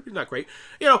Steph Curry, he's not great.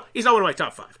 He's not one of my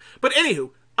top 5. But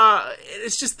anywho,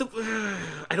 it's just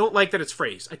I don't like that it's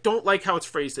phrased. I don't like how it's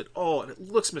phrased at all, and it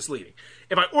looks misleading.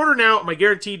 If I order now, am I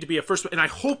guaranteed to be a first? And I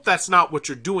hope that's not what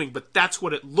you're doing, but that's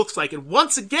what it looks like. And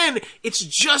once again, it's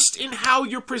just in how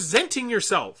you're presenting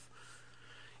yourself.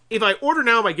 If I order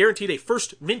now, am I guaranteed a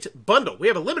first mint bundle? We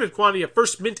have a limited quantity of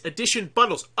first mint edition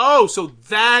bundles. Oh, so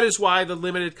that is why the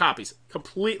limited copies.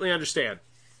 Completely understand.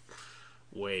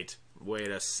 Wait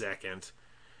a second.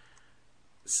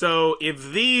 So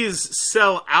if these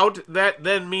sell out, that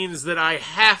then means that I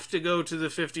have to go to the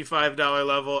 $55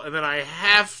 level, and then I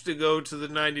have to go to the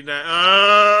 $99.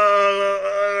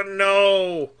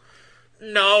 No.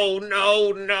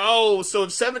 So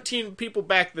if 17 people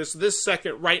back this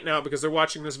second right now because they're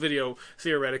watching this video,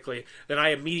 theoretically, then I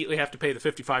immediately have to pay the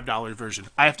 $55 version.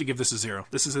 I have to give this a 0.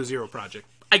 This is a 0 project.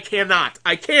 I cannot.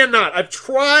 I've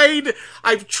tried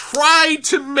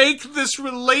to make this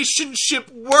relationship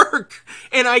work,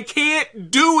 and I can't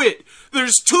do it.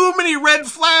 There's too many red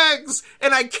flags,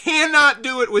 and I cannot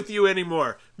do it with you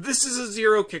anymore. This is a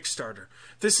 0 Kickstarter.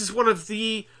 This is one of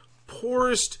the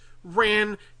poorest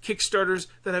ran Kickstarters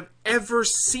that I've ever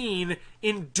seen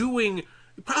in doing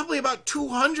probably about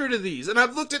 200 of these. And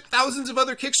I've looked at thousands of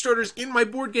other Kickstarters in my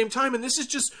board game time, and this is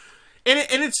just... And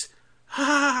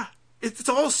it's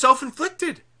all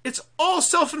self-inflicted. It's all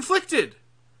self-inflicted.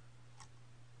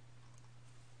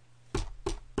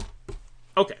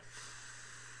 Okay.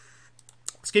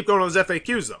 Let's keep going on those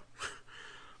FAQs, though.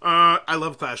 I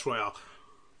love Clash Royale.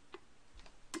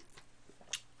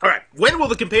 All right, when will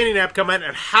the companion app come in,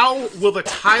 and how will the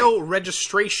tile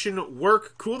registration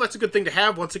work? Cool, that's a good thing to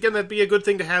have. Once again, that'd be a good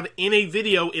thing to have in a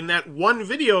video, in that one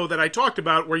video that I talked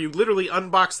about, where you literally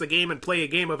unbox the game and play a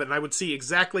game of it, and I would see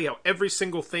exactly how every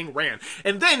single thing ran.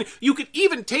 And then you could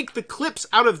even take the clips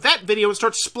out of that video and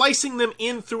start splicing them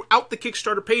in throughout the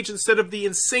Kickstarter page instead of the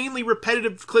insanely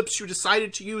repetitive clips you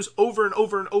decided to use over and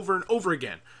over and over and over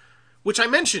again, which I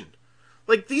mentioned.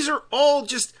 Like, these are all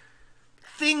just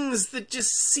things that just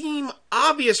seem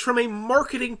obvious from a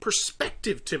marketing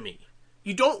perspective to me.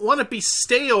 You don't want to be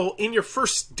stale in your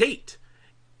first date.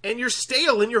 And you're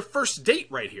stale in your first date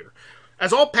right here.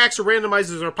 As all packs are randomized,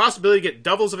 there's a possibility to get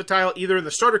doubles of a tile either in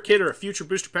the starter kit or a future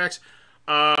booster packs.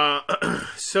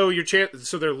 So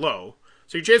they're low.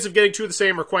 So your chance of getting two of the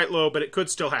same are quite low, but it could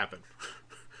still happen.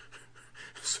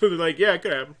 So they're like, yeah, it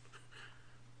could happen.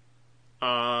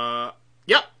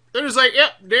 Yep. They're just like,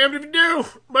 yep, damned if you do.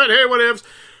 But hey, whatevs.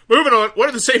 Moving on. What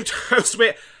are the same tiles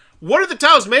made? What are the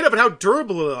tiles made of, and how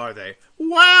durable are they?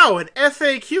 Wow, an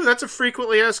FAQ. That's a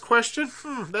frequently asked question.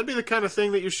 That'd be the kind of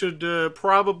thing that you should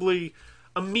probably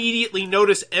immediately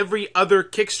notice every other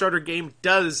Kickstarter game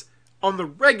does on the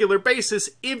regular basis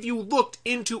if you looked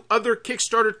into other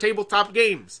Kickstarter tabletop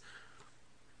games.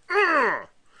 How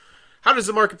does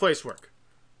the marketplace work?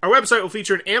 Our website will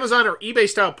feature an Amazon or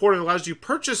eBay-style portal that allows you to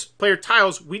purchase player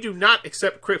tiles. We do not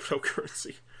accept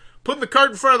cryptocurrency. Putting the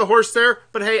cart in front of the horse there,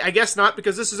 but hey, I guess not,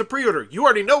 because this is a pre-order. You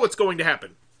already know what's going to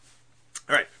happen.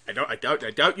 All right, I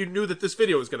doubt you knew that this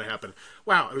video was going to happen.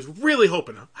 Wow, I was really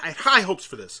hoping. I had high hopes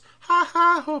for this.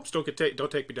 High hopes. Don't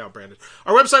take me down, Brandon.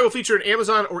 Our website will feature an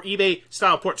Amazon or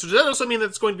eBay-style port. So does that also mean that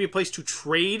it's going to be a place to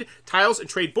trade tiles and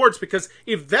trade boards? Because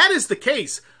if that is the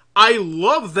case, I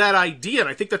love that idea, and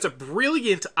I think that's a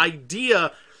brilliant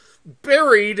idea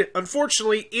buried,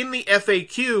 unfortunately, in the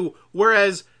FAQ,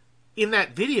 whereas in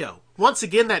that video, once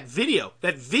again, that video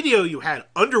you had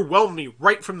underwhelmed me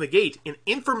right from the gate, and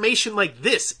information like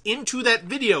this into that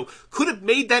video could have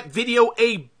made that video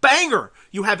a banger.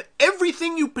 You have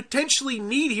everything you potentially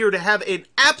need here to have an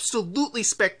absolutely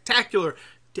spectacular,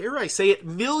 dare I say it,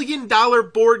 $1 million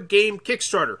board game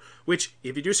Kickstarter, which,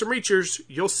 if you do some research,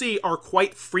 you'll see are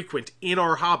quite frequent in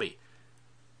our hobby.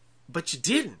 But you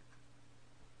didn't.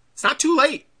 It's not too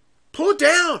late. Pull it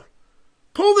down.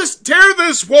 Tear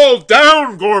this wall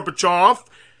down, Gorbachev.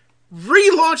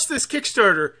 Relaunch this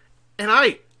Kickstarter, and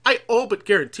I all but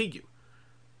guarantee you,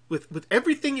 with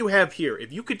everything you have here,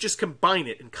 if you could just combine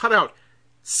it and cut out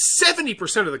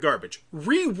 70% of the garbage,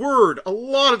 reword a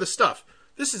lot of the stuff,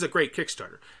 this is a great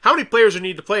Kickstarter. How many players are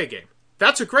needed to play a game?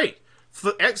 That's a great.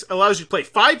 X allows you to play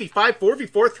 5v5,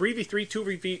 4v4, 3v3,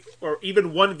 2v3, or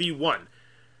even 1v1.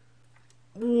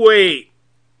 Wait.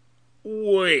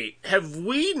 Have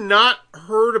we not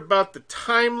heard about the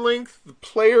time length, the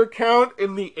player count,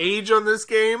 and the age on this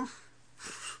game?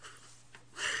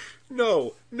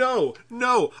 No.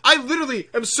 I literally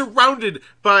am surrounded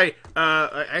by,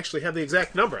 I actually have the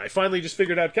exact number. I finally just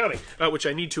figured out counting, which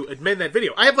I need to amend that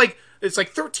video. I have it's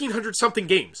like 1,300 something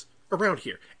games around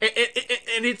here.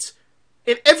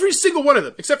 And every single one of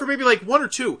them, except for maybe like one or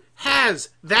two, has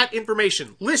that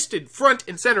information listed front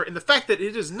and center. And the fact that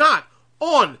it is not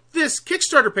on this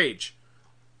Kickstarter page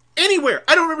anywhere.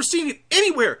 I don't remember seeing it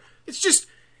anywhere. It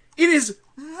is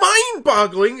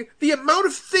mind-boggling the amount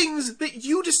of things that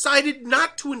you decided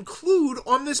not to include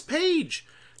on this page.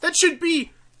 That should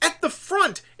be at the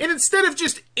front. And instead of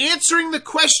just answering the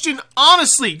question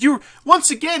honestly,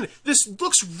 once again, this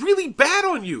looks really bad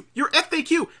on you. Your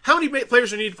FAQ, how many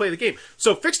players are needed to play the game?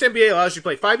 So fixed NBA allows you to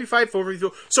play 5v5,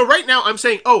 4v4. So right now I'm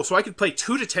saying, so I could play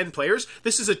 2 to 10 players.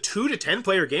 This is a 2 to 10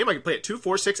 player game. I can play it 2,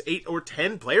 4, 6, 8, or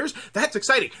 10 players. That's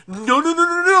exciting. No.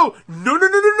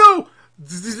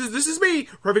 This is me,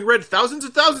 having read thousands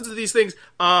and thousands of these things.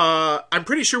 I'm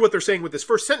pretty sure what they're saying with this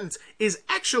first sentence is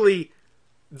actually,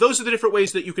 those are the different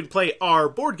ways that you can play our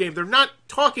board game. They're not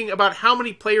talking about how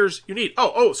many players you need.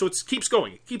 So it keeps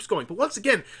going. But once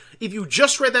again, if you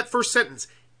just read that first sentence,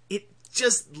 it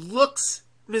just looks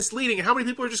misleading. And how many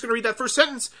people are just going to read that first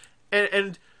sentence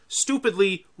and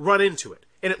stupidly run into it?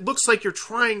 And it looks like you're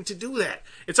trying to do that.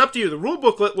 It's up to you. The rule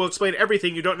booklet will explain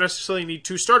everything. You don't necessarily need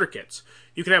 2 starter kits.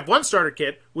 You can have 1 starter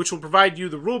kit, which will provide you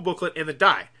the rule booklet and the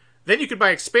die. Then you can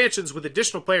buy expansions with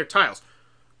additional player tiles,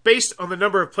 based on the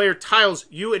number of player tiles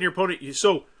you and your opponent use.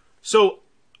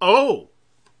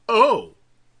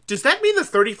 Does that mean the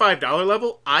 $35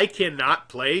 level, I cannot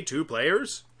play 2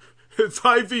 players?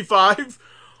 5v5?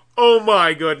 Oh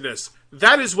my goodness.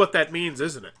 That is what that means,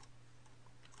 isn't it?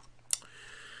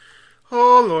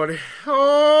 Oh, Lordy.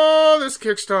 Oh, this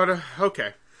Kickstarter.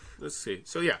 Okay. Let's see.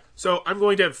 So, yeah. So, I'm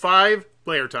going to have 5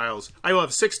 player tiles. I will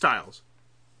have 6 tiles.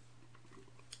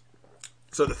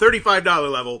 So, the $35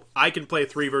 level, I can play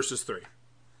 3 versus 3.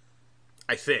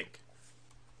 I think.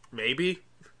 Maybe.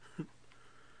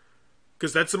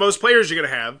 Because that's the most players you're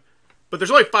going to have. But there's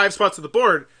only 5 spots on the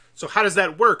board. So, how does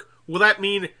that work? Will that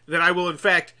mean that I will, in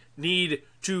fact, need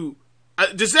to...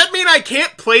 does that mean I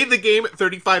can't play the game at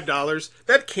 $35?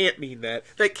 That can't mean that.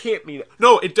 That can't mean that.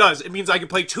 No, it does. It means I can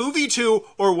play 2v2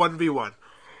 or 1v1.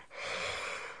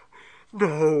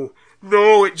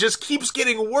 No, it just keeps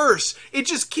getting worse. It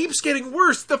just keeps getting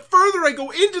worse. The further I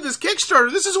go into this Kickstarter,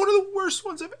 this is one of the worst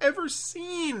ones I've ever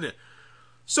seen.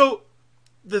 So,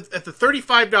 at the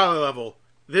 $35 level,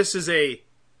 this is a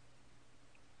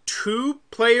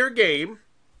 2-player game,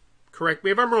 correct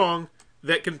me if I'm wrong,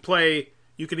 that can play...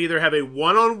 You can either have a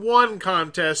 1-on-1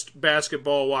 contest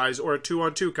basketball-wise or a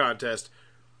 2-on-2 contest.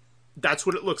 That's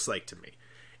what it looks like to me.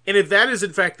 And if that is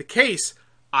in fact the case,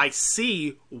 I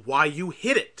see why you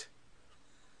hit it.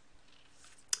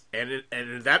 And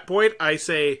at that point, I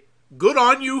say, good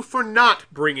on you for not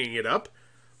bringing it up.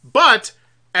 But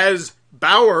as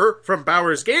Bauer from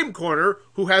Bauer's Game Corner,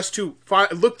 who has to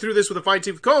look through this with a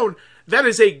fine-tooth comb, that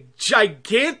is a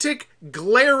gigantic,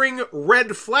 glaring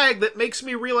red flag that makes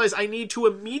me realize I need to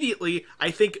immediately,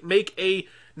 I think, make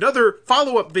another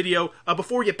follow-up video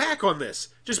before we get back on this.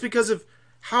 Just because of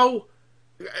how...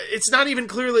 It's not even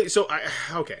clearly... So,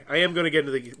 I am going to get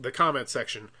into the comments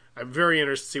section. I'm very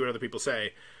interested to see what other people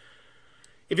say.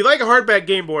 If you like a hardback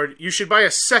game board, you should buy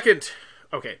a second...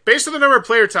 Okay, based on the number of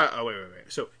player tiles... Oh, wait.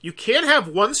 So, you can have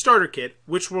one starter kit,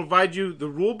 which will provide you the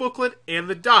rule booklet and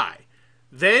the die.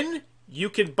 Then... You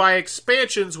can buy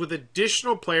expansions with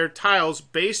additional player tiles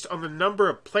based on the number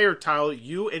of player tile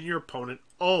you and your opponent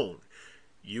own.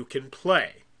 You can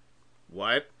play.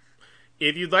 What?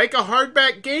 If you'd like a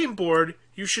hardback game board,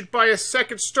 you should buy a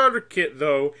second starter kit,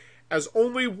 though, as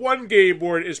only one game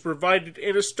board is provided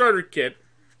in a starter kit.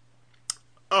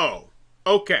 Oh,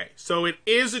 okay. So it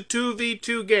is a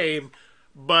 2v2 game,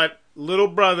 but little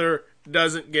brother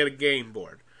doesn't get a game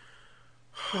board.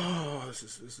 Oh, this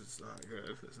is not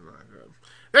good. This is not good.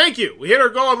 Thank you. We hit our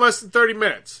goal in less than 30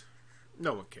 minutes.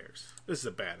 No one cares. This is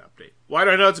a bad update. Why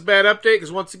do I know it's a bad update?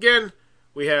 Because once again,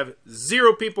 we have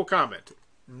 0 people commenting.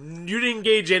 You didn't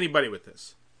engage anybody with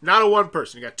this. Not a one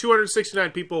person. You got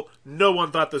 269 people. No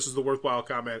one thought this was the worthwhile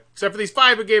comment. Except for these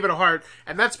 5 who gave it a heart.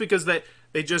 And that's because they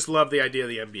just love the idea of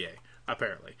the NBA,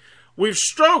 apparently. We're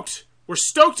stoked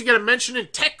to get a mention in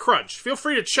TechCrunch. Feel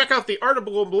free to check out the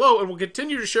article below, and we'll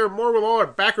continue to share more with all our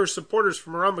backers, supporters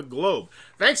from around the globe.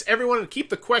 Thanks, everyone, and keep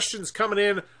the questions coming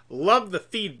in. Love the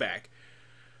feedback.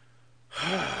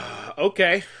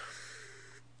 Okay.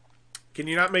 Can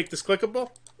you not make this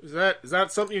clickable? Is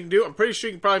that something you can do? I'm pretty sure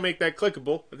you can probably make that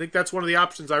clickable. I think that's one of the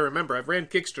options I remember. I've ran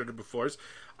Kickstarter before.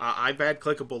 I've had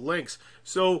clickable links.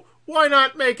 So why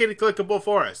not make it clickable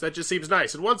for us? That just seems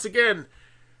nice. And once again...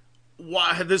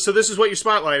 So this is what you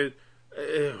spotlighted.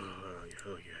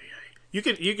 You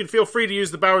can feel free to use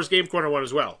the Bauer's Game Corner one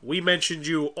as well. We mentioned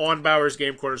you on Bauer's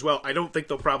Game Corner as well. I don't think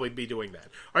they'll probably be doing that.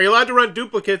 Are you allowed to run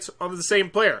duplicates on the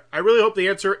same player? I really hope the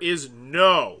answer is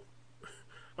no.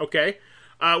 Okay.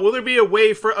 Will there be a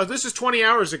way for... this is 20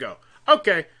 hours ago.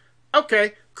 Okay,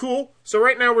 cool. So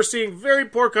right now we're seeing very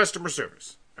poor customer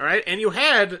service. All right? And you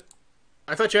had...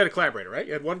 I thought you had a collaborator, right?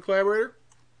 You had one collaborator?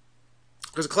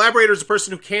 Because a collaborator is a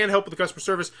person who can help with the customer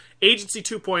service. Agency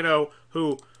 2.0,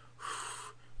 who...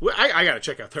 I got to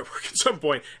check out their work at some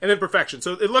point. And then Perfection.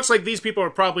 So it looks like these people are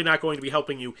probably not going to be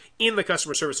helping you in the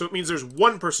customer service. So it means there's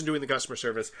one person doing the customer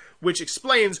service, which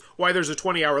explains why there's a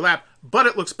 20-hour lap. But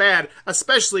it looks bad,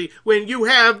 especially when you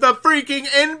have the freaking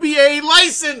NBA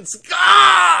license.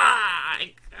 God!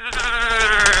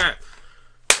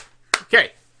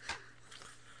 Okay.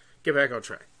 Get back on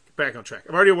track.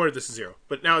 I've already awarded this a 0,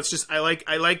 but now it's just I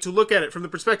like to look at it from the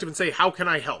perspective and say, how can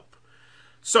I help?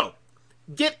 So,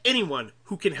 get anyone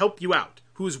who can help you out,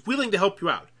 who is willing to help you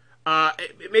out.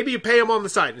 Maybe you pay them on the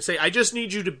side and say, I just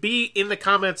need you to be in the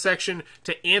comment section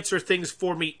to answer things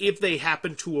for me if they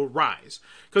happen to arise.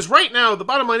 Because right now, the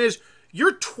bottom line is,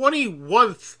 you're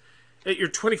 21st, you're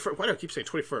 21st, why do I keep saying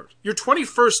 21st? You're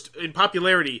 21st in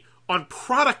popularity on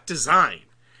product design.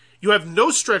 You have no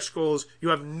stretch goals, you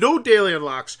have no daily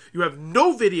unlocks, you have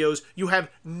no videos, you have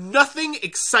nothing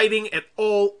exciting at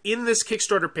all in this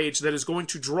Kickstarter page that is going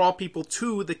to draw people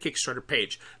to the Kickstarter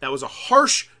page. That was a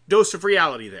harsh dose of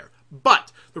reality there.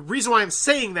 But the reason why I'm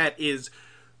saying that is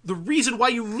the reason why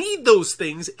you need those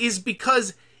things is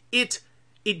because it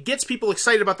gets people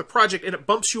excited about the project and it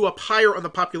bumps you up higher on the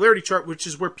popularity chart, which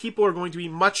is where people are going to be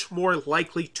much more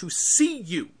likely to see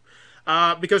you.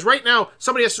 Because right now,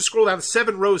 somebody has to scroll down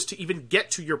 7 rows to even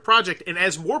get to your project, and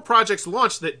as more projects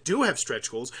launch that do have stretch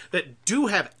goals, that do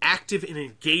have active and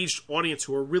engaged audience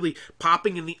who are really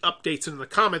popping in the updates and in the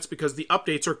comments, because the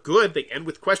updates are good, they end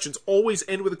with questions, always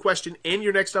end with a question, end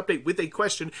your next update with a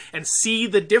question, and see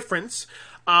the difference.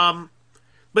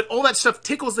 But all that stuff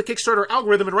tickles the Kickstarter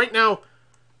algorithm, and right now,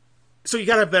 so you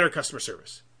gotta have better customer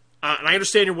service. And I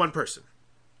understand you're one person,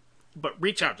 but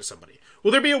reach out to somebody.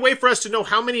 Will there be a way for us to know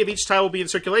how many of each tile will be in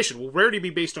circulation? Will rarity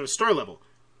be based on a star level?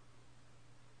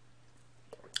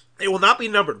 It will not be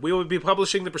numbered. We will be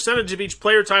publishing the percentage of each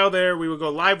player tile there. We will go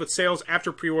live with sales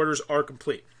after pre-orders are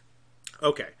complete.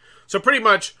 Okay. So pretty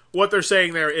much what they're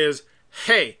saying there is,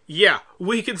 hey, yeah,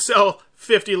 we can sell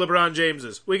 50 LeBron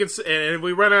Jameses. We can, and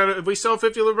if we sell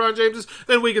 50 LeBron Jameses,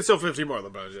 then we can sell 50 more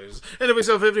LeBron Jameses. And if we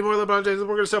sell 50 more LeBron Jameses,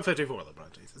 we're going to sell 50 more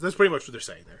LeBron Jameses. That's pretty much what they're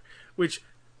saying there, which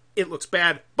it looks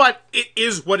bad, but it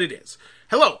is what it is.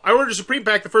 Hello, I ordered a Supreme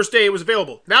Pack the first day it was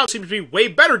available. Now it seems to be way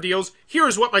better deals. Here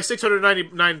is what my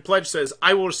 $699 pledge says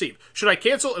I will receive. Should I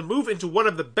cancel and move into one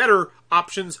of the better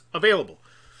options available?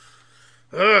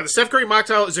 The Steph Curry mock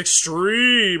tile is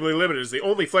extremely limited. It's the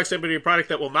only Flex NBA product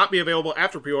that will not be available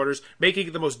after pre-orders, making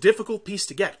it the most difficult piece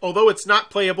to get, although it's not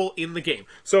playable in the game.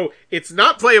 So, it's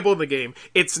not playable in the game.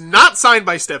 It's not signed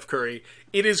by Steph Curry.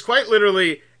 It is quite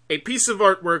literally a piece of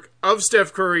artwork of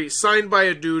Steph Curry signed by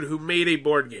a dude who made a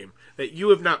board game that you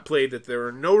have not played, that there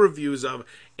are no reviews of,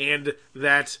 and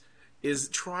that is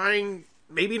trying,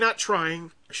 maybe not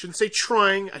trying, I shouldn't say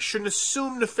trying, I shouldn't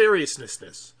assume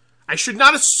nefariousness. I should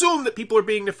not assume that people are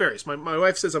being nefarious. My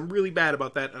wife says I'm really bad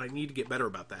about that, and I need to get better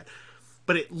about that.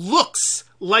 But it looks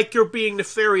like you're being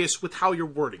nefarious with how you're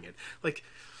wording it. Like,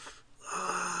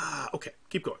 okay,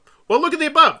 keep going. Well, look at the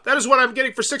above. That is what I'm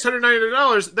getting for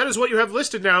 $699. That is what you have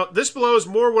listed now. This below is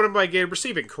more what am I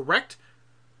receiving, correct?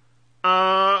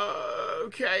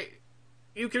 Okay.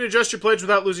 You can adjust your pledge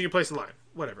without losing your place in line.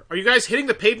 Whatever. Are you guys hitting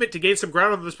the pavement to gain some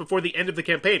ground on this before the end of the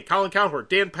campaign? Colin Cowherd,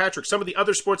 Dan Patrick, some of the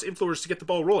other sports influencers to get the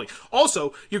ball rolling.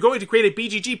 Also, you're going to create a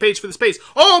BGG page for the space.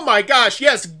 Oh my gosh,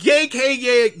 yes!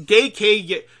 Gakayan.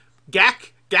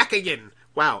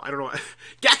 Wow, I don't know.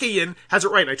 Gakayan has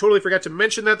it right. I totally forgot to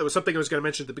mention that. That was something I was going to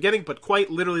mention at the beginning, but quite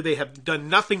literally they have done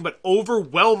nothing but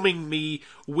overwhelming me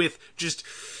with just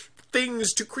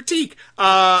things to critique.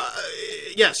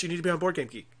 Yes, you need to be on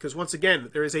BoardGameGeek, because once again,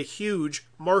 there is a huge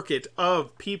market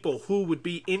of people who would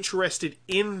be interested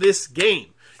in this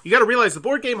game. You got to realize the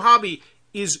board game hobby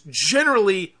is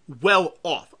generally well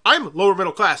off. I'm lower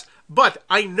middle class, but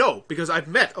I know, because I've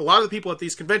met a lot of the people at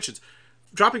these conventions,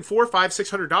 dropping $400,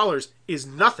 $500, $600 is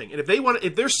nothing. And if they want,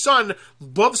 if their son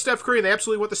loves Steph Curry and they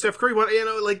absolutely want the Steph Curry one,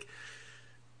 like,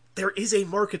 there is a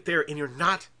market there, and you're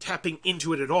not tapping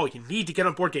into it at all. You need to get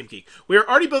on BoardGameGeek. We are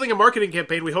already building a marketing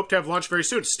campaign we hope to have launched very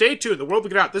soon. Stay tuned. The world will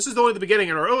get out. This is only the beginning,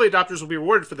 and our early adopters will be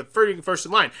rewarded for the first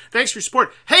in line. Thanks for your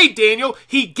support. Hey, Daniel,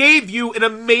 he gave you an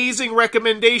amazing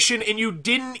recommendation, and you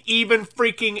didn't even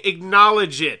freaking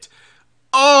acknowledge it.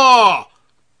 What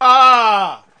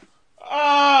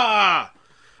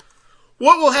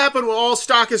will happen when all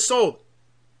stock is sold?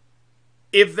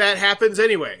 If that happens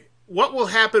anyway. What will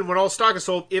happen when all stock is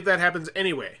sold if that happens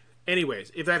anyway?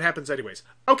 If that happens anyways.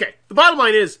 Okay, the bottom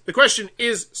line is, the question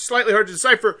is slightly hard to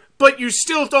decipher, but you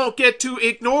still don't get to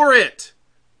ignore it.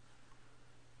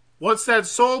 Once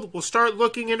that's sold, we'll start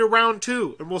looking into round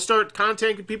 2, and we'll start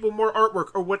contacting people more artwork,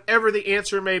 or whatever the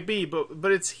answer may be,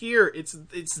 but it's here,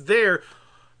 it's there,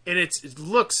 and it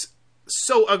looks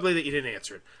so ugly that you didn't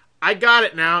answer it. I got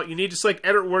it now. You need to select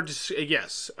edit word to say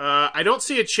yes. I don't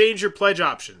see a change your pledge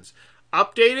options.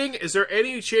 Updating? Is there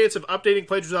any chance of updating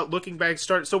pledge without looking back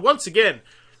start? So once again,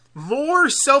 more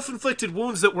self-inflicted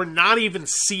wounds that we're not even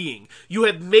seeing. You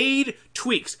have made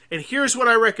tweaks, and here's what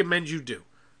I recommend you do.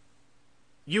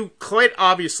 You quite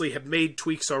obviously have made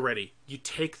tweaks already. You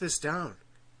take this down.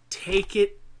 Take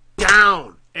it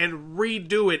down and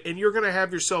redo it, and you're going to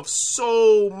have yourself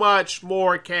so much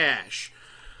more cash.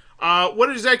 What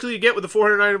exactly you get with the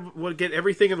 409? Will get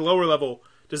everything in the lower level.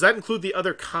 Does that include the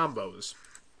other combos?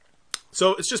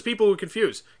 So it's just people who are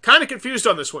confused. Kind of confused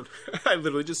on this one. I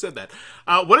literally just said that.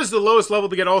 What is the lowest level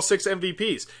to get all 6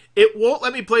 MVPs? It won't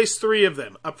let me place 3 of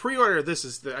them. A pre-order, this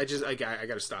is the, I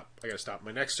gotta stop. I gotta stop.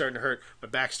 My neck's starting to hurt. My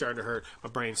back's starting to hurt. My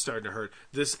brain's starting to hurt.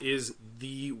 This is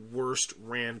the worst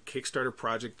ran Kickstarter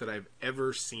project that I've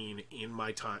ever seen in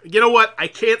my time. You know what? I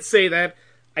can't say that.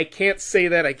 I can't say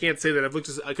that. I've looked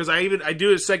at, because I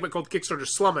do a segment called Kickstarter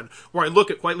Slummin', where I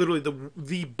look at quite literally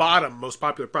the bottom most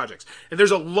popular projects, and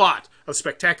there's a lot of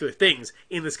spectacular things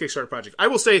in this Kickstarter project. I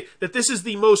will say that this is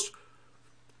the most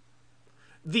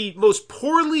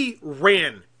poorly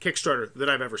ran Kickstarter that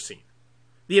I've ever seen.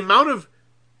 The amount of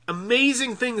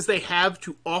amazing things they have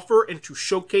to offer and to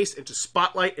showcase and to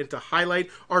spotlight and to highlight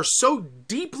are so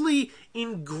deeply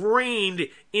ingrained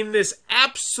in this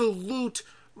absolute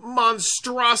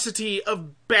monstrosity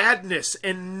of badness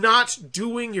and not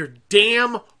doing your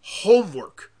damn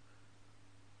homework.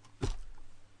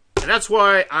 And that's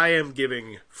why I am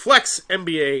giving Flex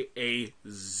NBA a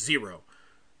 0.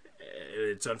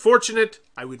 It's unfortunate.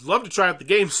 I would love to try out the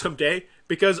game someday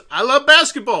because I love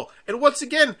basketball. And once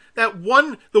again, the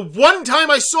one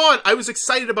time I saw it, I was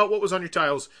excited about what was on your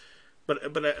tiles. But I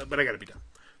gotta be done.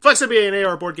 Flex NBA, an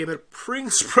AR board game that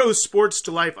brings pro sports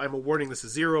to life. I'm awarding this a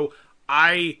 0.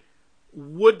 I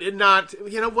would not,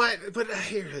 you know what? But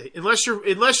unless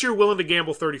you're willing to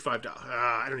gamble $35,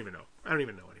 I don't even know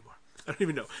anymore. I don't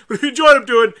even know. But if you enjoy what I'm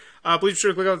doing, please be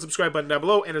sure to click on the subscribe button down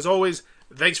below. And as always,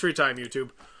 thanks for your time, YouTube.